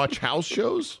 Do you watch house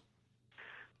shows?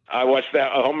 I watch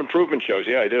that home improvement shows.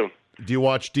 Yeah, I do. Do you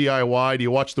watch DIY? Do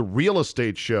you watch the real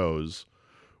estate shows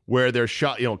where they're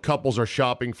couples are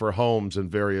shopping for homes in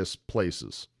various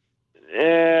places?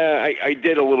 I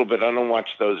did a little bit. I don't watch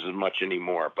those as much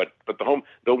anymore. But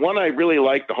the one I really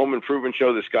like, the home improvement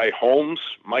show, this guy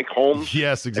Mike Holmes.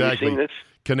 Yes, exactly. Have you seen this?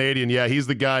 Canadian, yeah, he's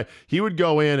the guy. He would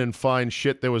go in and find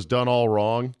shit that was done all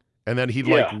wrong, and then he'd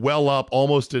well up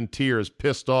almost in tears,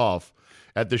 pissed off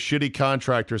at the shitty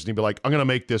contractors, and he'd be like, I'm going to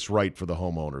make this right for the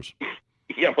homeowners.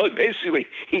 Yeah, well, basically,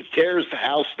 he tears the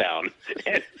house down,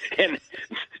 and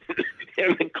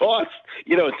the cost,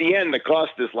 at the end, the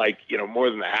cost is like,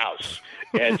 more than the house.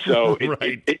 And so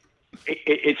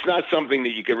it's not something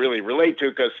that you can really relate to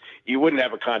because you wouldn't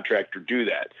have a contractor do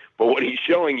that. But what he's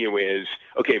showing you is,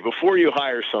 okay, before you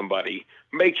hire somebody,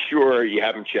 make sure you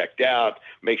have him checked out,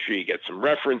 make sure you get some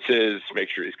references, make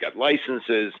sure he's got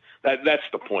licenses. That's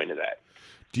the point of that.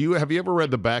 Have you ever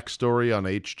read the backstory on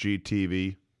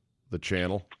HGTV, the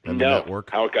channel and the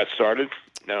network? How it got started?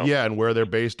 No. Yeah, and where they're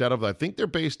based out of. I think they're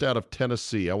based out of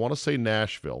Tennessee. I want to say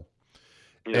Nashville.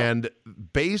 Yeah. And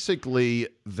basically,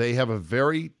 they have a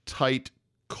very tight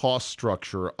cost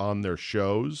structure on their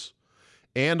shows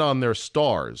and on their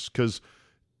stars because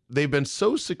they've been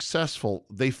so successful.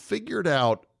 They figured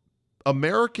out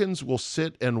Americans will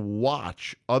sit and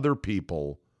watch other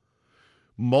people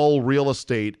mull real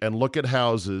estate and look at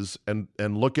houses and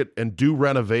look at and do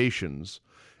renovations,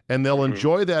 and they'll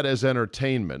enjoy that as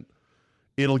entertainment.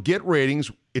 It'll get ratings.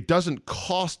 It doesn't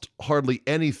cost hardly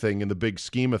anything in the big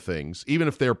scheme of things, even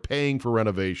if they're paying for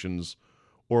renovations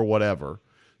or whatever.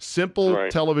 Simple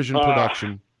television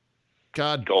production.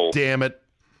 God damn it.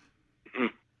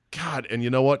 God, and you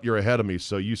know what? You're ahead of me,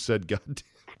 so you said God damn.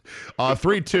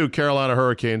 3-2 Carolina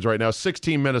Hurricanes right now.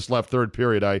 16 minutes left, third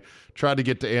period. I tried to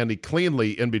get to Andy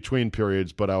cleanly in between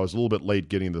periods, but I was a little bit late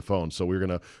getting the phone. So we're going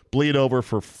to bleed over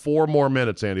for 4 more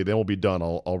minutes, Andy. Then we'll be done.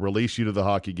 I'll release you to the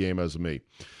hockey game as me.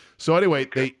 So anyway,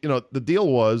 the deal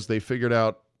was they figured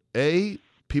out, A,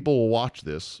 people will watch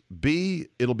this. B,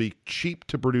 it'll be cheap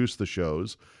to produce the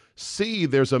shows. C,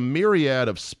 there's a myriad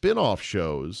of spin-off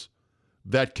shows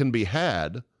that can be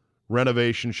had.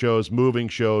 Renovation shows, moving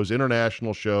shows,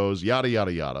 international shows, yada,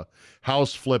 yada, yada,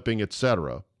 house flipping,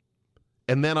 etc.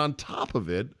 And then on top of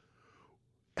it,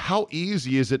 how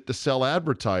easy is it to sell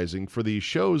advertising for these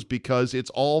shows because it's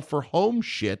all for home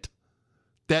shit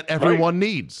that everyone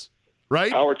needs,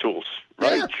 right? Power tools,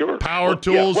 right? Yeah. Sure. Power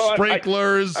tools,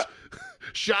 sprinklers,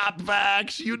 shop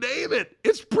vacs, you name it.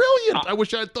 It's brilliant. I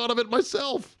wish I had thought of it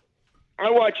myself. I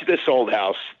watched This Old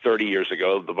House 30 years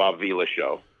ago, the Bob Vila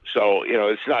show. So,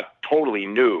 it's not totally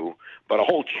new, but a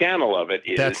whole channel of it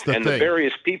is. That's the thing. The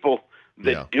various people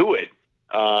that do it,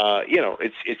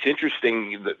 it's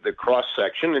interesting, the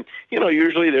cross-section. And,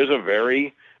 usually there's a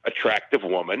very attractive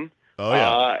woman,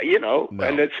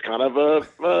 and it's kind of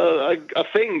a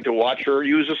thing to watch her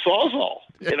use a Sawzall,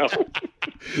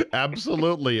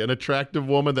 Absolutely. An attractive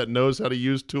woman that knows how to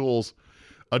use tools.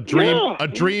 A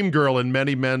dream girl in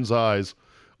many men's eyes.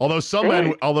 Although some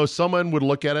men would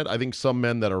look at it, I think some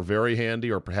men that are very handy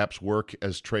or perhaps work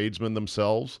as tradesmen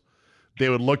themselves, they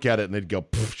would look at it and they'd go,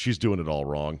 she's doing it all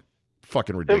wrong.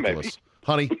 Fucking ridiculous.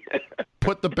 Honey,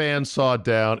 put the bandsaw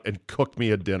down and cook me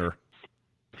a dinner.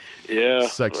 Yeah.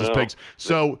 Sexist pigs.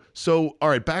 So, all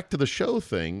right, back to the show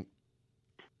thing.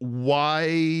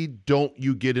 Why don't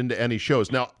you get into any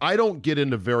shows? Now, I don't get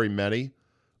into very many.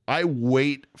 I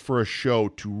wait for a show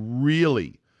to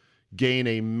really gain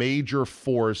a major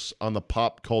force on the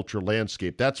pop culture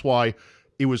landscape. That's why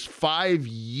It was 5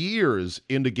 years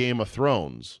into Game of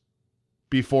Thrones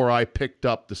before I picked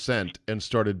up Descent and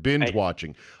started binge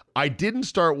watching. I didn't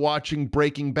start watching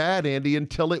Breaking Bad, Andy,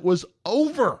 until it was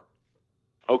over.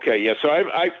 Okay, yeah. So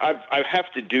I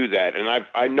have to do that, and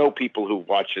I know people who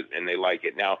watch it and they like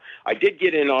it. Now I did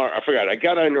get in. I forgot. I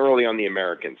got in early on The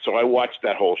Americans, so I watched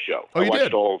that whole show. Oh, I watched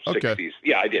did? all 6 Okay. seasons.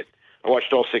 Yeah, I did. I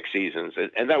watched all 6 seasons,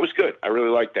 and that was good. I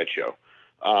really liked that show.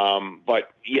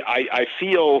 But yeah, I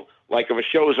feel like if a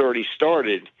show's already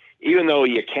started, even though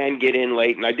you can get in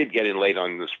late, and I did get in late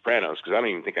on The Sopranos because I don't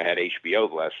even think I had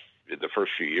HBO the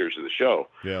first few years of the show.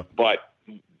 Yeah. But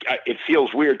it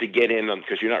feels weird to get in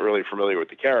because you're not really familiar with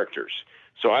the characters.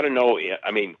 So I don't know.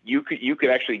 I mean, you could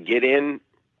actually get in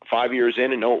 5 years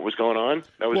in and know what was going on.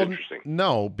 That was interesting.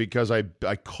 No, because I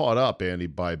caught up, Andy,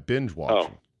 by binge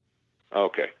watching. Oh,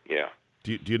 okay, yeah.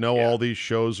 Do you know all these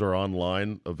shows are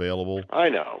online available? I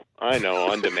know,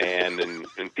 on demand,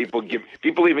 and people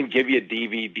even give you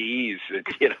DVDs,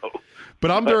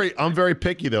 But I'm very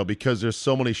picky though because there's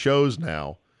so many shows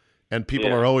now, and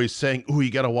people are always saying, "Ooh, you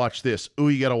got to watch this. Ooh,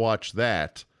 you got to watch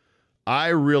that." I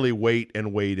really wait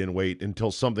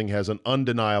until something has an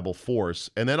undeniable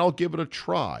force, and then I'll give it a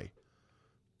try.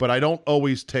 But I don't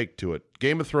always take to it.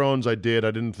 Game of Thrones, I did. I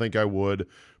didn't think I would.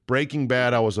 Breaking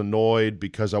Bad, I was annoyed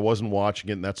because I wasn't watching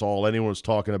it, and that's all anyone was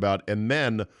talking about. And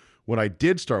then when I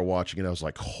did start watching it, I was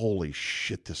like, holy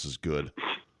shit, this is good.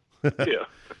 Yeah.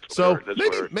 So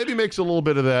maybe mix a little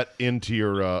bit of that into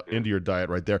your diet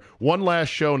right there. One last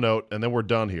show note, and then we're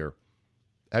done here.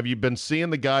 Have you been seeing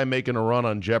the guy making a run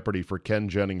on Jeopardy for Ken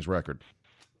Jennings' record?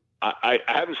 I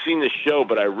haven't seen the show,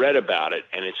 but I read about it,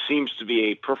 and it seems to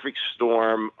be a perfect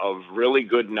storm of really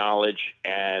good knowledge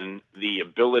and the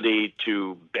ability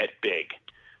to bet big.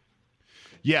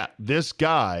 Yeah, this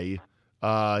guy,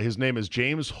 his name is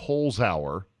James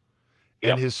Holzhauer,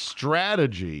 and his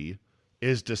strategy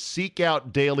is to seek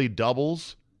out daily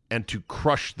doubles and to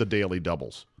crush the daily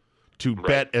doubles, to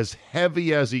bet as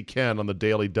heavy as he can on the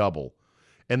daily double,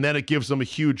 and then it gives him a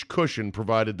huge cushion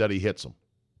provided that he hits them.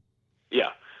 Yeah.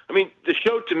 I mean, the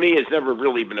show to me has never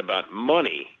really been about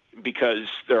money because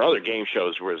there are other game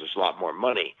shows where there's a lot more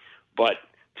money. But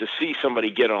to see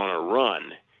somebody get on a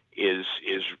run is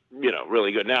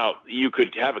really good. Now, you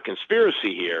could have a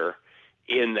conspiracy here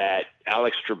in that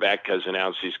Alex Trebek has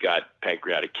announced he's got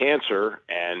pancreatic cancer,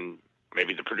 and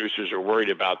maybe the producers are worried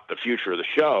about the future of the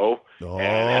show and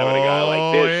having a guy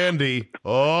like this. Andy.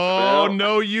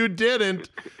 No, you didn't.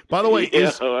 By the way,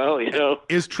 is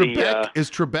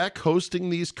Trebek hosting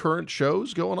these current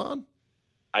shows going on?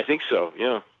 I think so,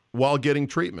 yeah. While getting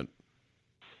treatment.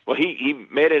 Well, he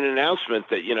made an announcement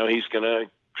that, he's going to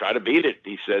try to beat it.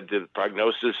 He said the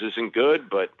prognosis isn't good,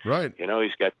 but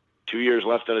he's got 2 years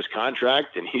left on his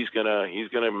contract, and he's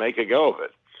gonna make a go of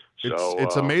it. So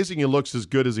it's amazing he looks as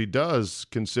good as he does,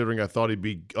 considering I thought he'd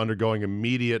be undergoing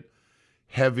immediate,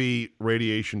 heavy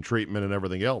radiation treatment and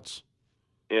everything else.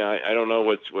 Yeah, I don't know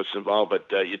what's involved, but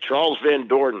Charles Van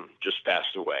Doren just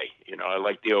passed away. I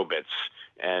like the obits,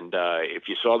 and if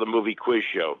you saw the movie Quiz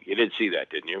Show, you did see that,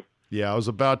 didn't you? Yeah, I was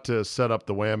about to set up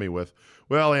the whammy with,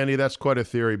 well, Andy, that's quite a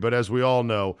theory, but as we all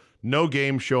know, no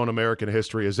game show in American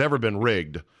history has ever been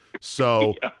rigged.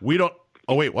 So we don't.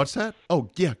 Oh wait, what's that? Oh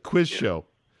yeah, Quiz Show.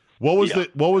 What was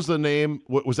the name?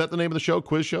 Was that the name of the show?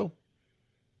 Quiz Show?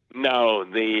 No, it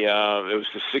was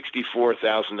the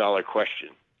 $64,000 question.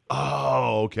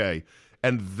 Oh, okay.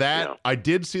 And that I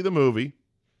did see the movie.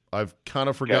 I've kind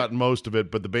of forgotten most of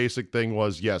it, but the basic thing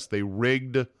was yes, they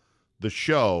rigged the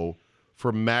show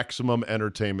for maximum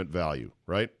entertainment value,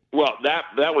 right? Well,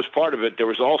 that was part of it. There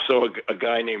was also a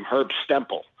guy named Herb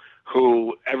Stempel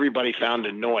who everybody found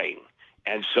annoying,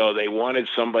 and so they wanted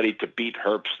somebody to beat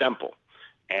Herb Stempel,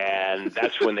 and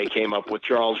that's when they came up with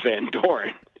Charles Van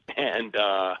Doren, and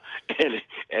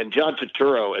John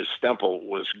Turturro as Stempel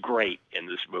was great in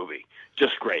this movie,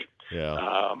 just great.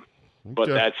 Yeah. But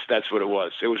that's what it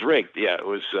was. It was rigged. Yeah, it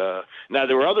was. Now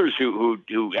there were others who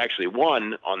actually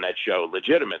won on that show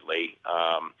legitimately.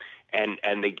 And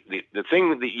the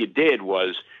thing that you did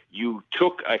was you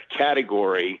took a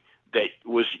category that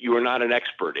you were not an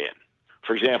expert in.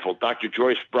 For example, Dr.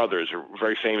 Joyce Brothers, a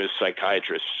very famous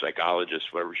psychiatrist,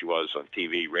 psychologist, whatever she was on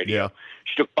TV, radio. Yeah.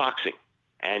 She took boxing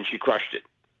and she crushed it.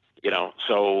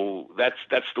 So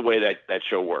that's the way that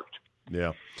show worked.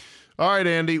 Yeah. All right,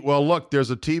 Andy. Well, look,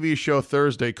 there's a TV show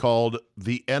Thursday called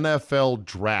The NFL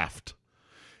Draft.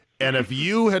 And if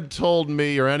you had told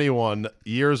me or anyone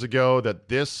years ago that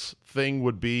this thing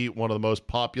would be one of the most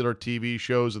popular TV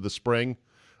shows of the spring,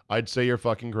 I'd say you're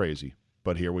fucking crazy.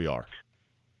 But here we are.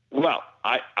 Well,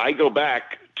 I go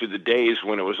back to the days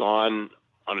when it was on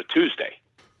a Tuesday.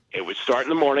 It would start in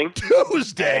the morning.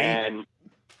 Tuesday? And,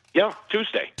 yeah,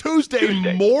 Tuesday.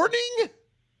 Tuesday morning?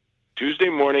 Tuesday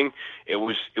morning. It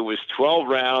was 12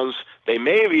 rounds. They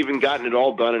may have even gotten it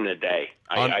all done in a day.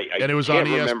 And it was on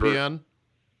ESPN? Remember.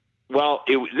 Well,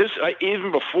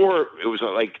 even before, it was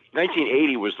like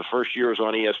 1980 was the first year it was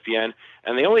on ESPN,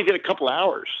 and they only did a couple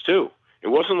hours, too. It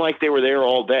wasn't like they were there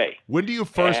all day. When do you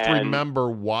first remember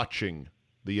watching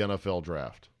the NFL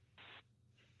draft?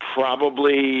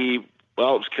 Probably,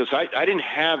 well, because I didn't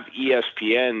have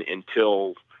ESPN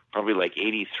until probably like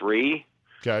 83.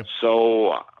 Okay.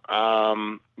 So,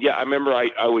 yeah, I remember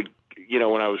I would,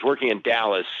 when I was working in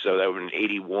Dallas, so that would have been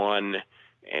 81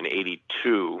 and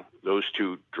 82, those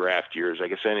two draft years, I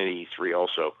guess, and 83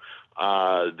 also,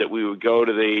 that we would go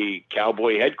to the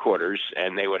Cowboy headquarters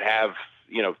and they would have,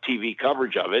 TV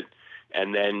coverage of it.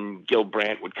 And then Gil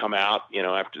Brandt would come out,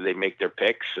 after they make their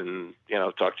picks and,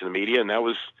 talk to the media. And that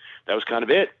was kind of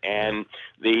it. And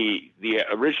the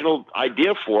original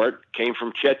idea for it came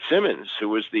from Chet Simmons, who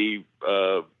was the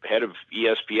head of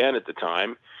ESPN at the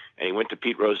time. And he went to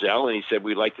Pete Rozelle and he said,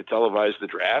 we'd like to televise the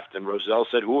draft. And Rozelle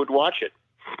said, who would watch it?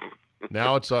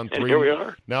 Now it's on and here we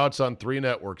are. Now it's on 3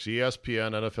 networks,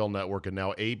 ESPN, NFL Network, and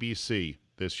now ABC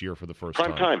this year for the first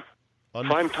Prime time.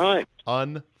 Prime time.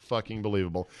 Unfucking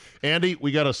believable. Andy,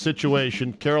 we got a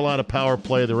situation. Carolina power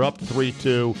play. They're up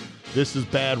 3-2. This is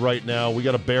bad right now. We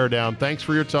got to bear down. Thanks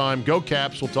for your time. Go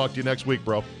Caps. We'll talk to you next week,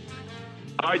 bro.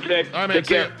 All right, Jake. All right, man. Take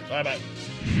care. Bye-bye.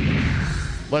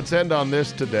 Let's end on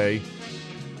this today.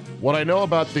 What I know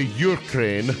about the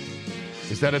Ukraine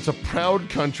is that it's a proud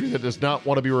country that does not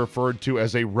want to be referred to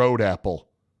as a road apple.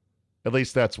 At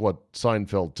least that's what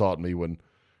Seinfeld taught me when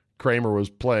Kramer was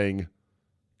playing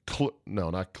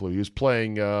not Clue. He was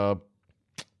playing,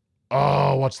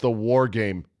 what's the war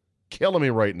game? Killing me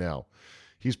right now.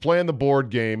 He's playing the board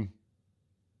game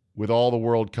with all the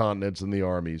world continents and the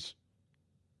armies.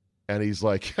 And he's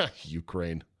like,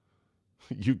 Ukraine.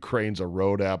 Ukraine's a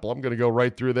road apple. I'm going to go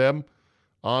right through them,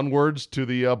 onwards to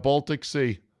the Baltic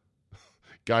Sea.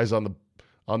 Guys on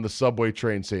the subway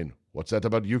train saying, what's that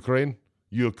about Ukraine?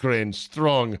 Ukraine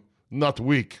strong, not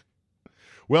weak.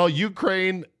 Well,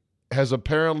 Ukraine has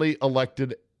apparently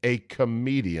elected a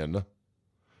comedian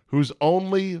whose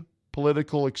only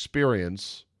political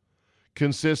experience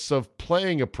consists of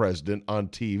playing a president on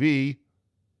TV.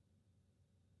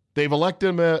 They've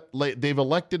elected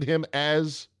him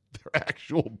as their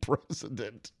actual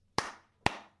president.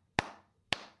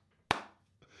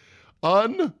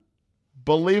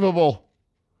 Unbelievable.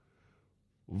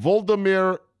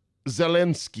 Volodymyr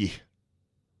Zelensky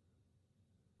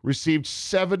received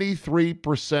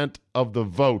 73% of the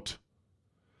vote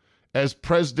as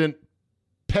President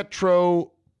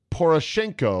Petro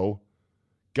Poroshenko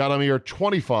got a mere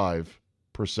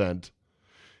 25%,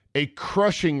 a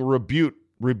crushing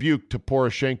rebuke to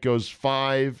Poroshenko's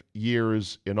 5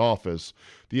 years in office.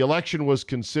 The election was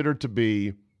considered to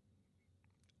be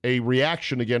a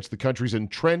reaction against the country's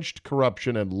entrenched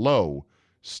corruption and low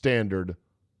standard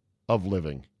of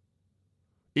living.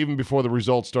 Even before the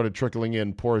results started trickling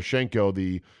in, Poroshenko,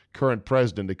 the current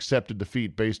president, accepted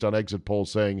defeat based on exit polls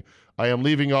saying, I am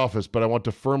leaving office, but I want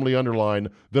to firmly underline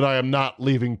that I am not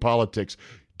leaving politics.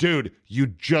 Dude, you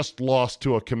just lost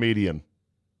to a comedian.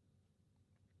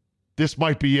 This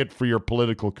might be it for your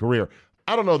political career.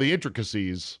 I don't know the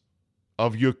intricacies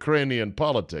of Ukrainian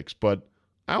politics, but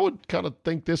I would kind of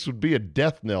think this would be a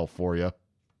death knell for you.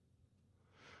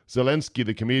 Zelensky,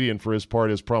 the comedian, for his part,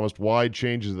 has promised wide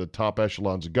changes at the top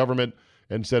echelons of government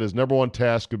and said his number one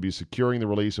task would be securing the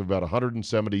release of about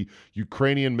 170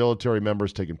 Ukrainian military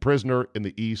members taken prisoner in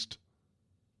the East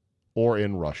or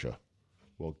in Russia.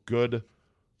 Well, good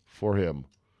for him.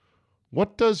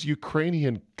 What does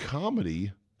Ukrainian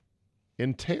comedy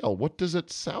entail? What does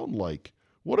it sound like?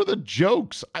 What are the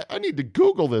jokes? I need to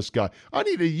Google this guy. I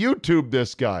need to YouTube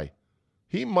this guy.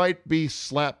 He might be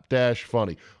slapdash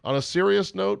funny. On a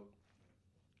serious note,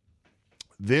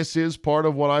 this is part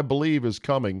of what I believe is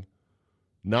coming,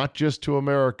 not just to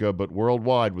America, but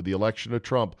worldwide with the election of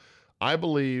Trump. I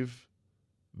believe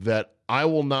that I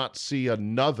will not see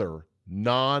another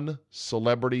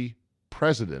non-celebrity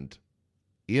president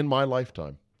in my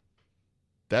lifetime.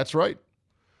 That's right.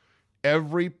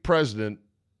 Every president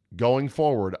going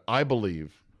forward, I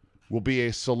believe, will be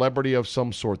a celebrity of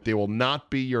some sort. They will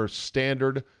not be your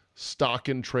standard stock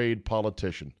and trade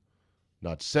politician.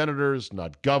 Not senators,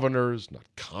 not governors, not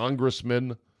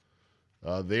congressmen.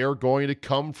 They are going to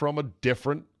come from a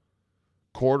different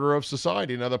quarter of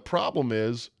society. Now, the problem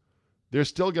is they're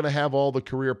still going to have all the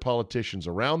career politicians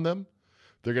around them.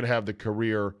 They're going to have the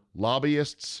career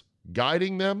lobbyists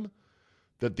guiding them.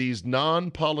 That these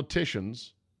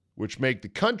non-politicians which make the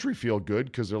country feel good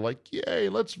because they're like, yay,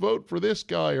 let's vote for this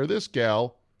guy or this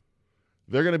gal,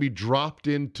 they're going to be dropped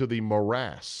into the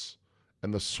morass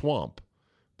and the swamp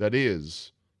that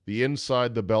is the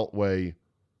inside the Beltway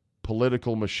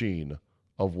political machine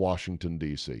of Washington,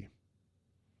 D.C.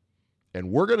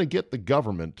 And we're going to get the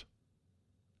government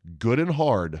good and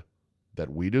hard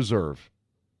that we deserve.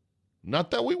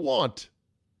 Not that we want.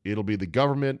 It'll be the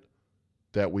government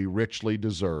that we richly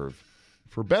deserve,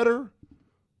 for better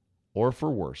or for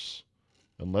worse.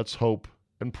 And let's hope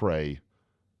and pray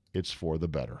it's for the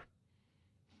better.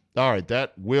 All right,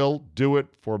 that will do it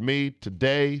for me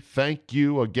today. Thank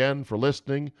you again for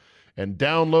listening and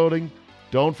downloading.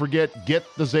 Don't forget, get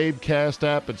the Zabecast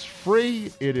app. It's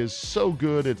free. It is so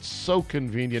good. It's so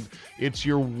convenient. It's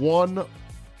your one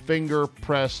finger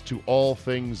press to all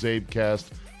things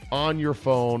Zabecast on your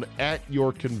phone at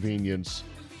your convenience.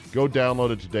 Go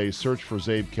download it today. Search for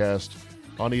Zabecast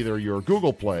on either your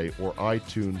Google Play or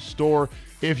iTunes store.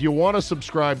 If you want to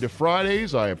subscribe to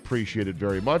Fridays, I appreciate it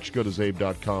very much. Go to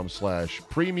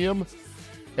zabe.com/premium.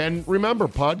 And remember,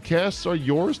 podcasts are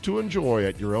yours to enjoy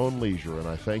at your own leisure. And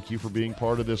I thank you for being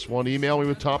part of this one. Email me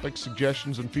with topics,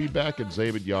 suggestions, and feedback at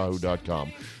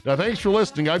zabe@yahoo.com. Now, thanks for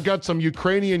listening. I've got some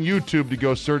Ukrainian YouTube to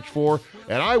go search for,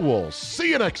 and I will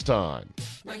see you next time.